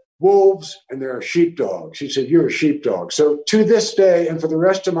are wolves, and there are sheepdogs." He said, "You're a sheepdog." So to this day, and for the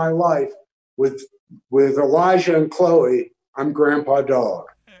rest of my life, with Elijah and Chloe, I'm Grandpa Dog.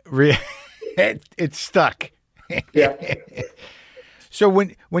 It's stuck. Yeah. So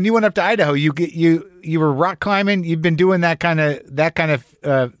when you went up to Idaho, you were rock climbing. You've been doing that kind of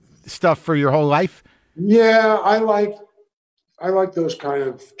stuff for your whole life. Yeah, I like those kind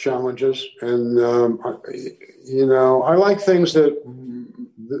of challenges, and I like things that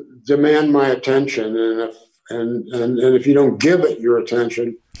demand my attention, and if you don't give it your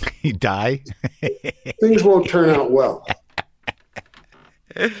attention, you die. Things won't turn out well.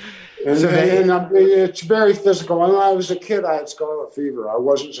 And it's very physical. When I was a kid, I had scarlet fever. I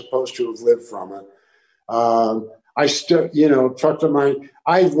wasn't supposed to have lived from it. I still,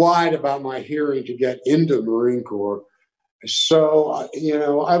 I lied about my hearing to get into the Marine Corps. So,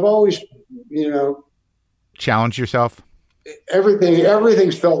 I've always, challenged yourself.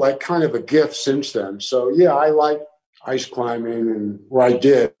 Everything's felt like kind of a gift since then. So yeah, I ice climbing, and where I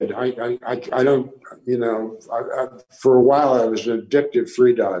did. I don't, for a while I was an addictive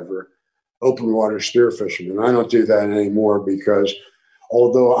free diver, open water spearfishing, and I don't do that anymore because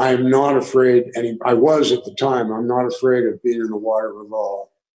although I'm not afraid, and I was at the time, I'm not afraid of being in the water with a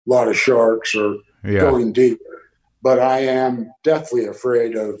lot of sharks or going deep, but I am deathly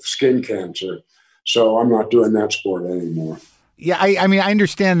afraid of skin cancer. So I'm not doing that sport anymore. Yeah, I mean, I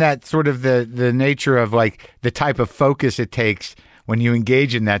understand that sort of the nature of like the type of focus it takes when you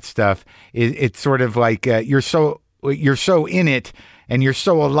engage in that stuff. It's sort of like you're so in it and you're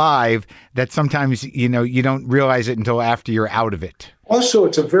so alive that sometimes you don't realize it until after you're out of it. Also,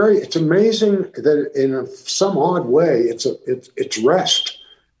 it's amazing that in some odd way it's rest,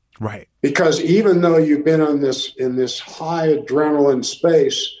 right? Because even though you've been in this high adrenaline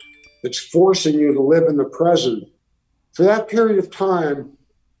space, it's forcing you to live in the present. For that period of time,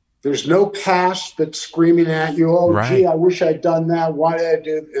 there's no past that's screaming at you, oh, right. Gee, I wish I'd done that. Why did I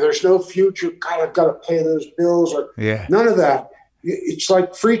do? There's no future. God, I've got to pay those bills. Or none of that. It's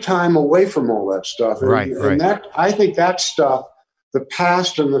like free time away from all that stuff. And that, I think that stuff, the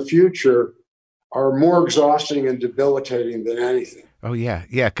past and the future, are more exhausting and debilitating than anything. Oh, yeah.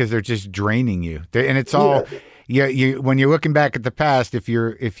 Yeah, because they're just draining you. And it's all, when you're looking back at the past, if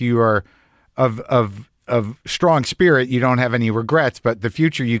you are of strong spirit, you don't have any regrets, but the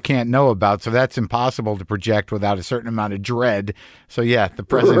future you can't know about. So that's impossible to project without a certain amount of dread. So yeah, the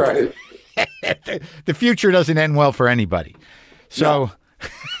present, right. The future doesn't end well for anybody. So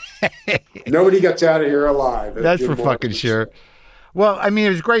nobody gets out of here alive. That's for fucking sure. Well, I mean,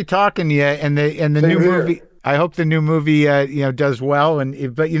 it was great talking to you, and the new movie. I hope the new movie, does well.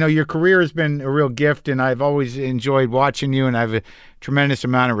 But your career has been a real gift, and I've always enjoyed watching you, and I have a tremendous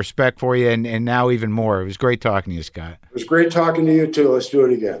amount of respect for you, and now even more. It was great talking to you, Scott. It was great talking to you too. Let's do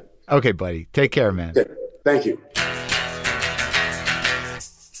it again. Okay, buddy. Take care, man. Okay. Thank you.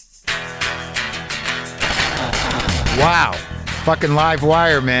 Wow. Fucking live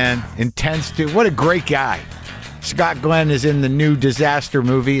wire, man. Intense dude. What a great guy. Scott Glenn is in the new disaster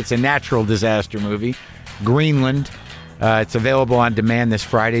movie. It's a natural disaster movie. Greenland. It's available on demand this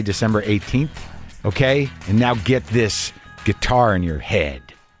Friday, December 18th. Okay? And now get this guitar in your head.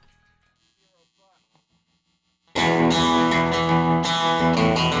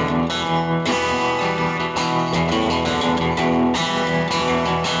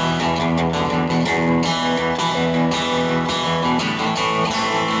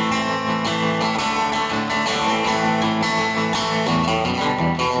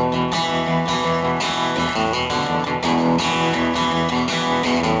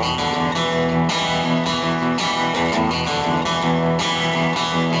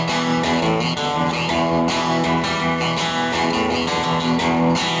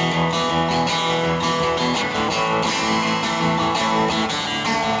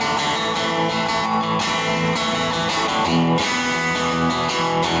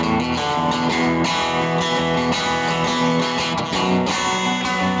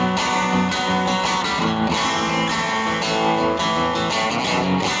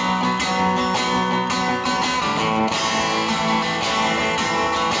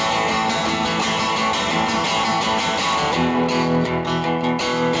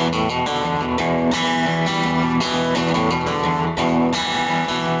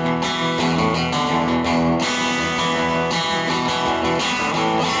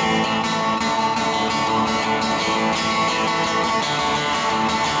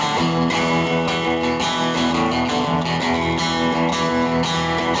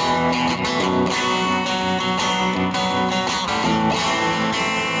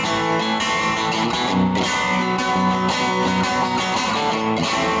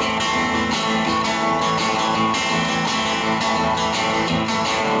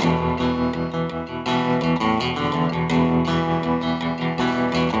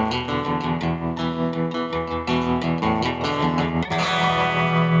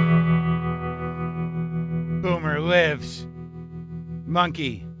 Boomer lives.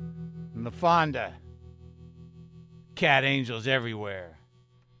 Monkey and the Fonda. Cat angels everywhere.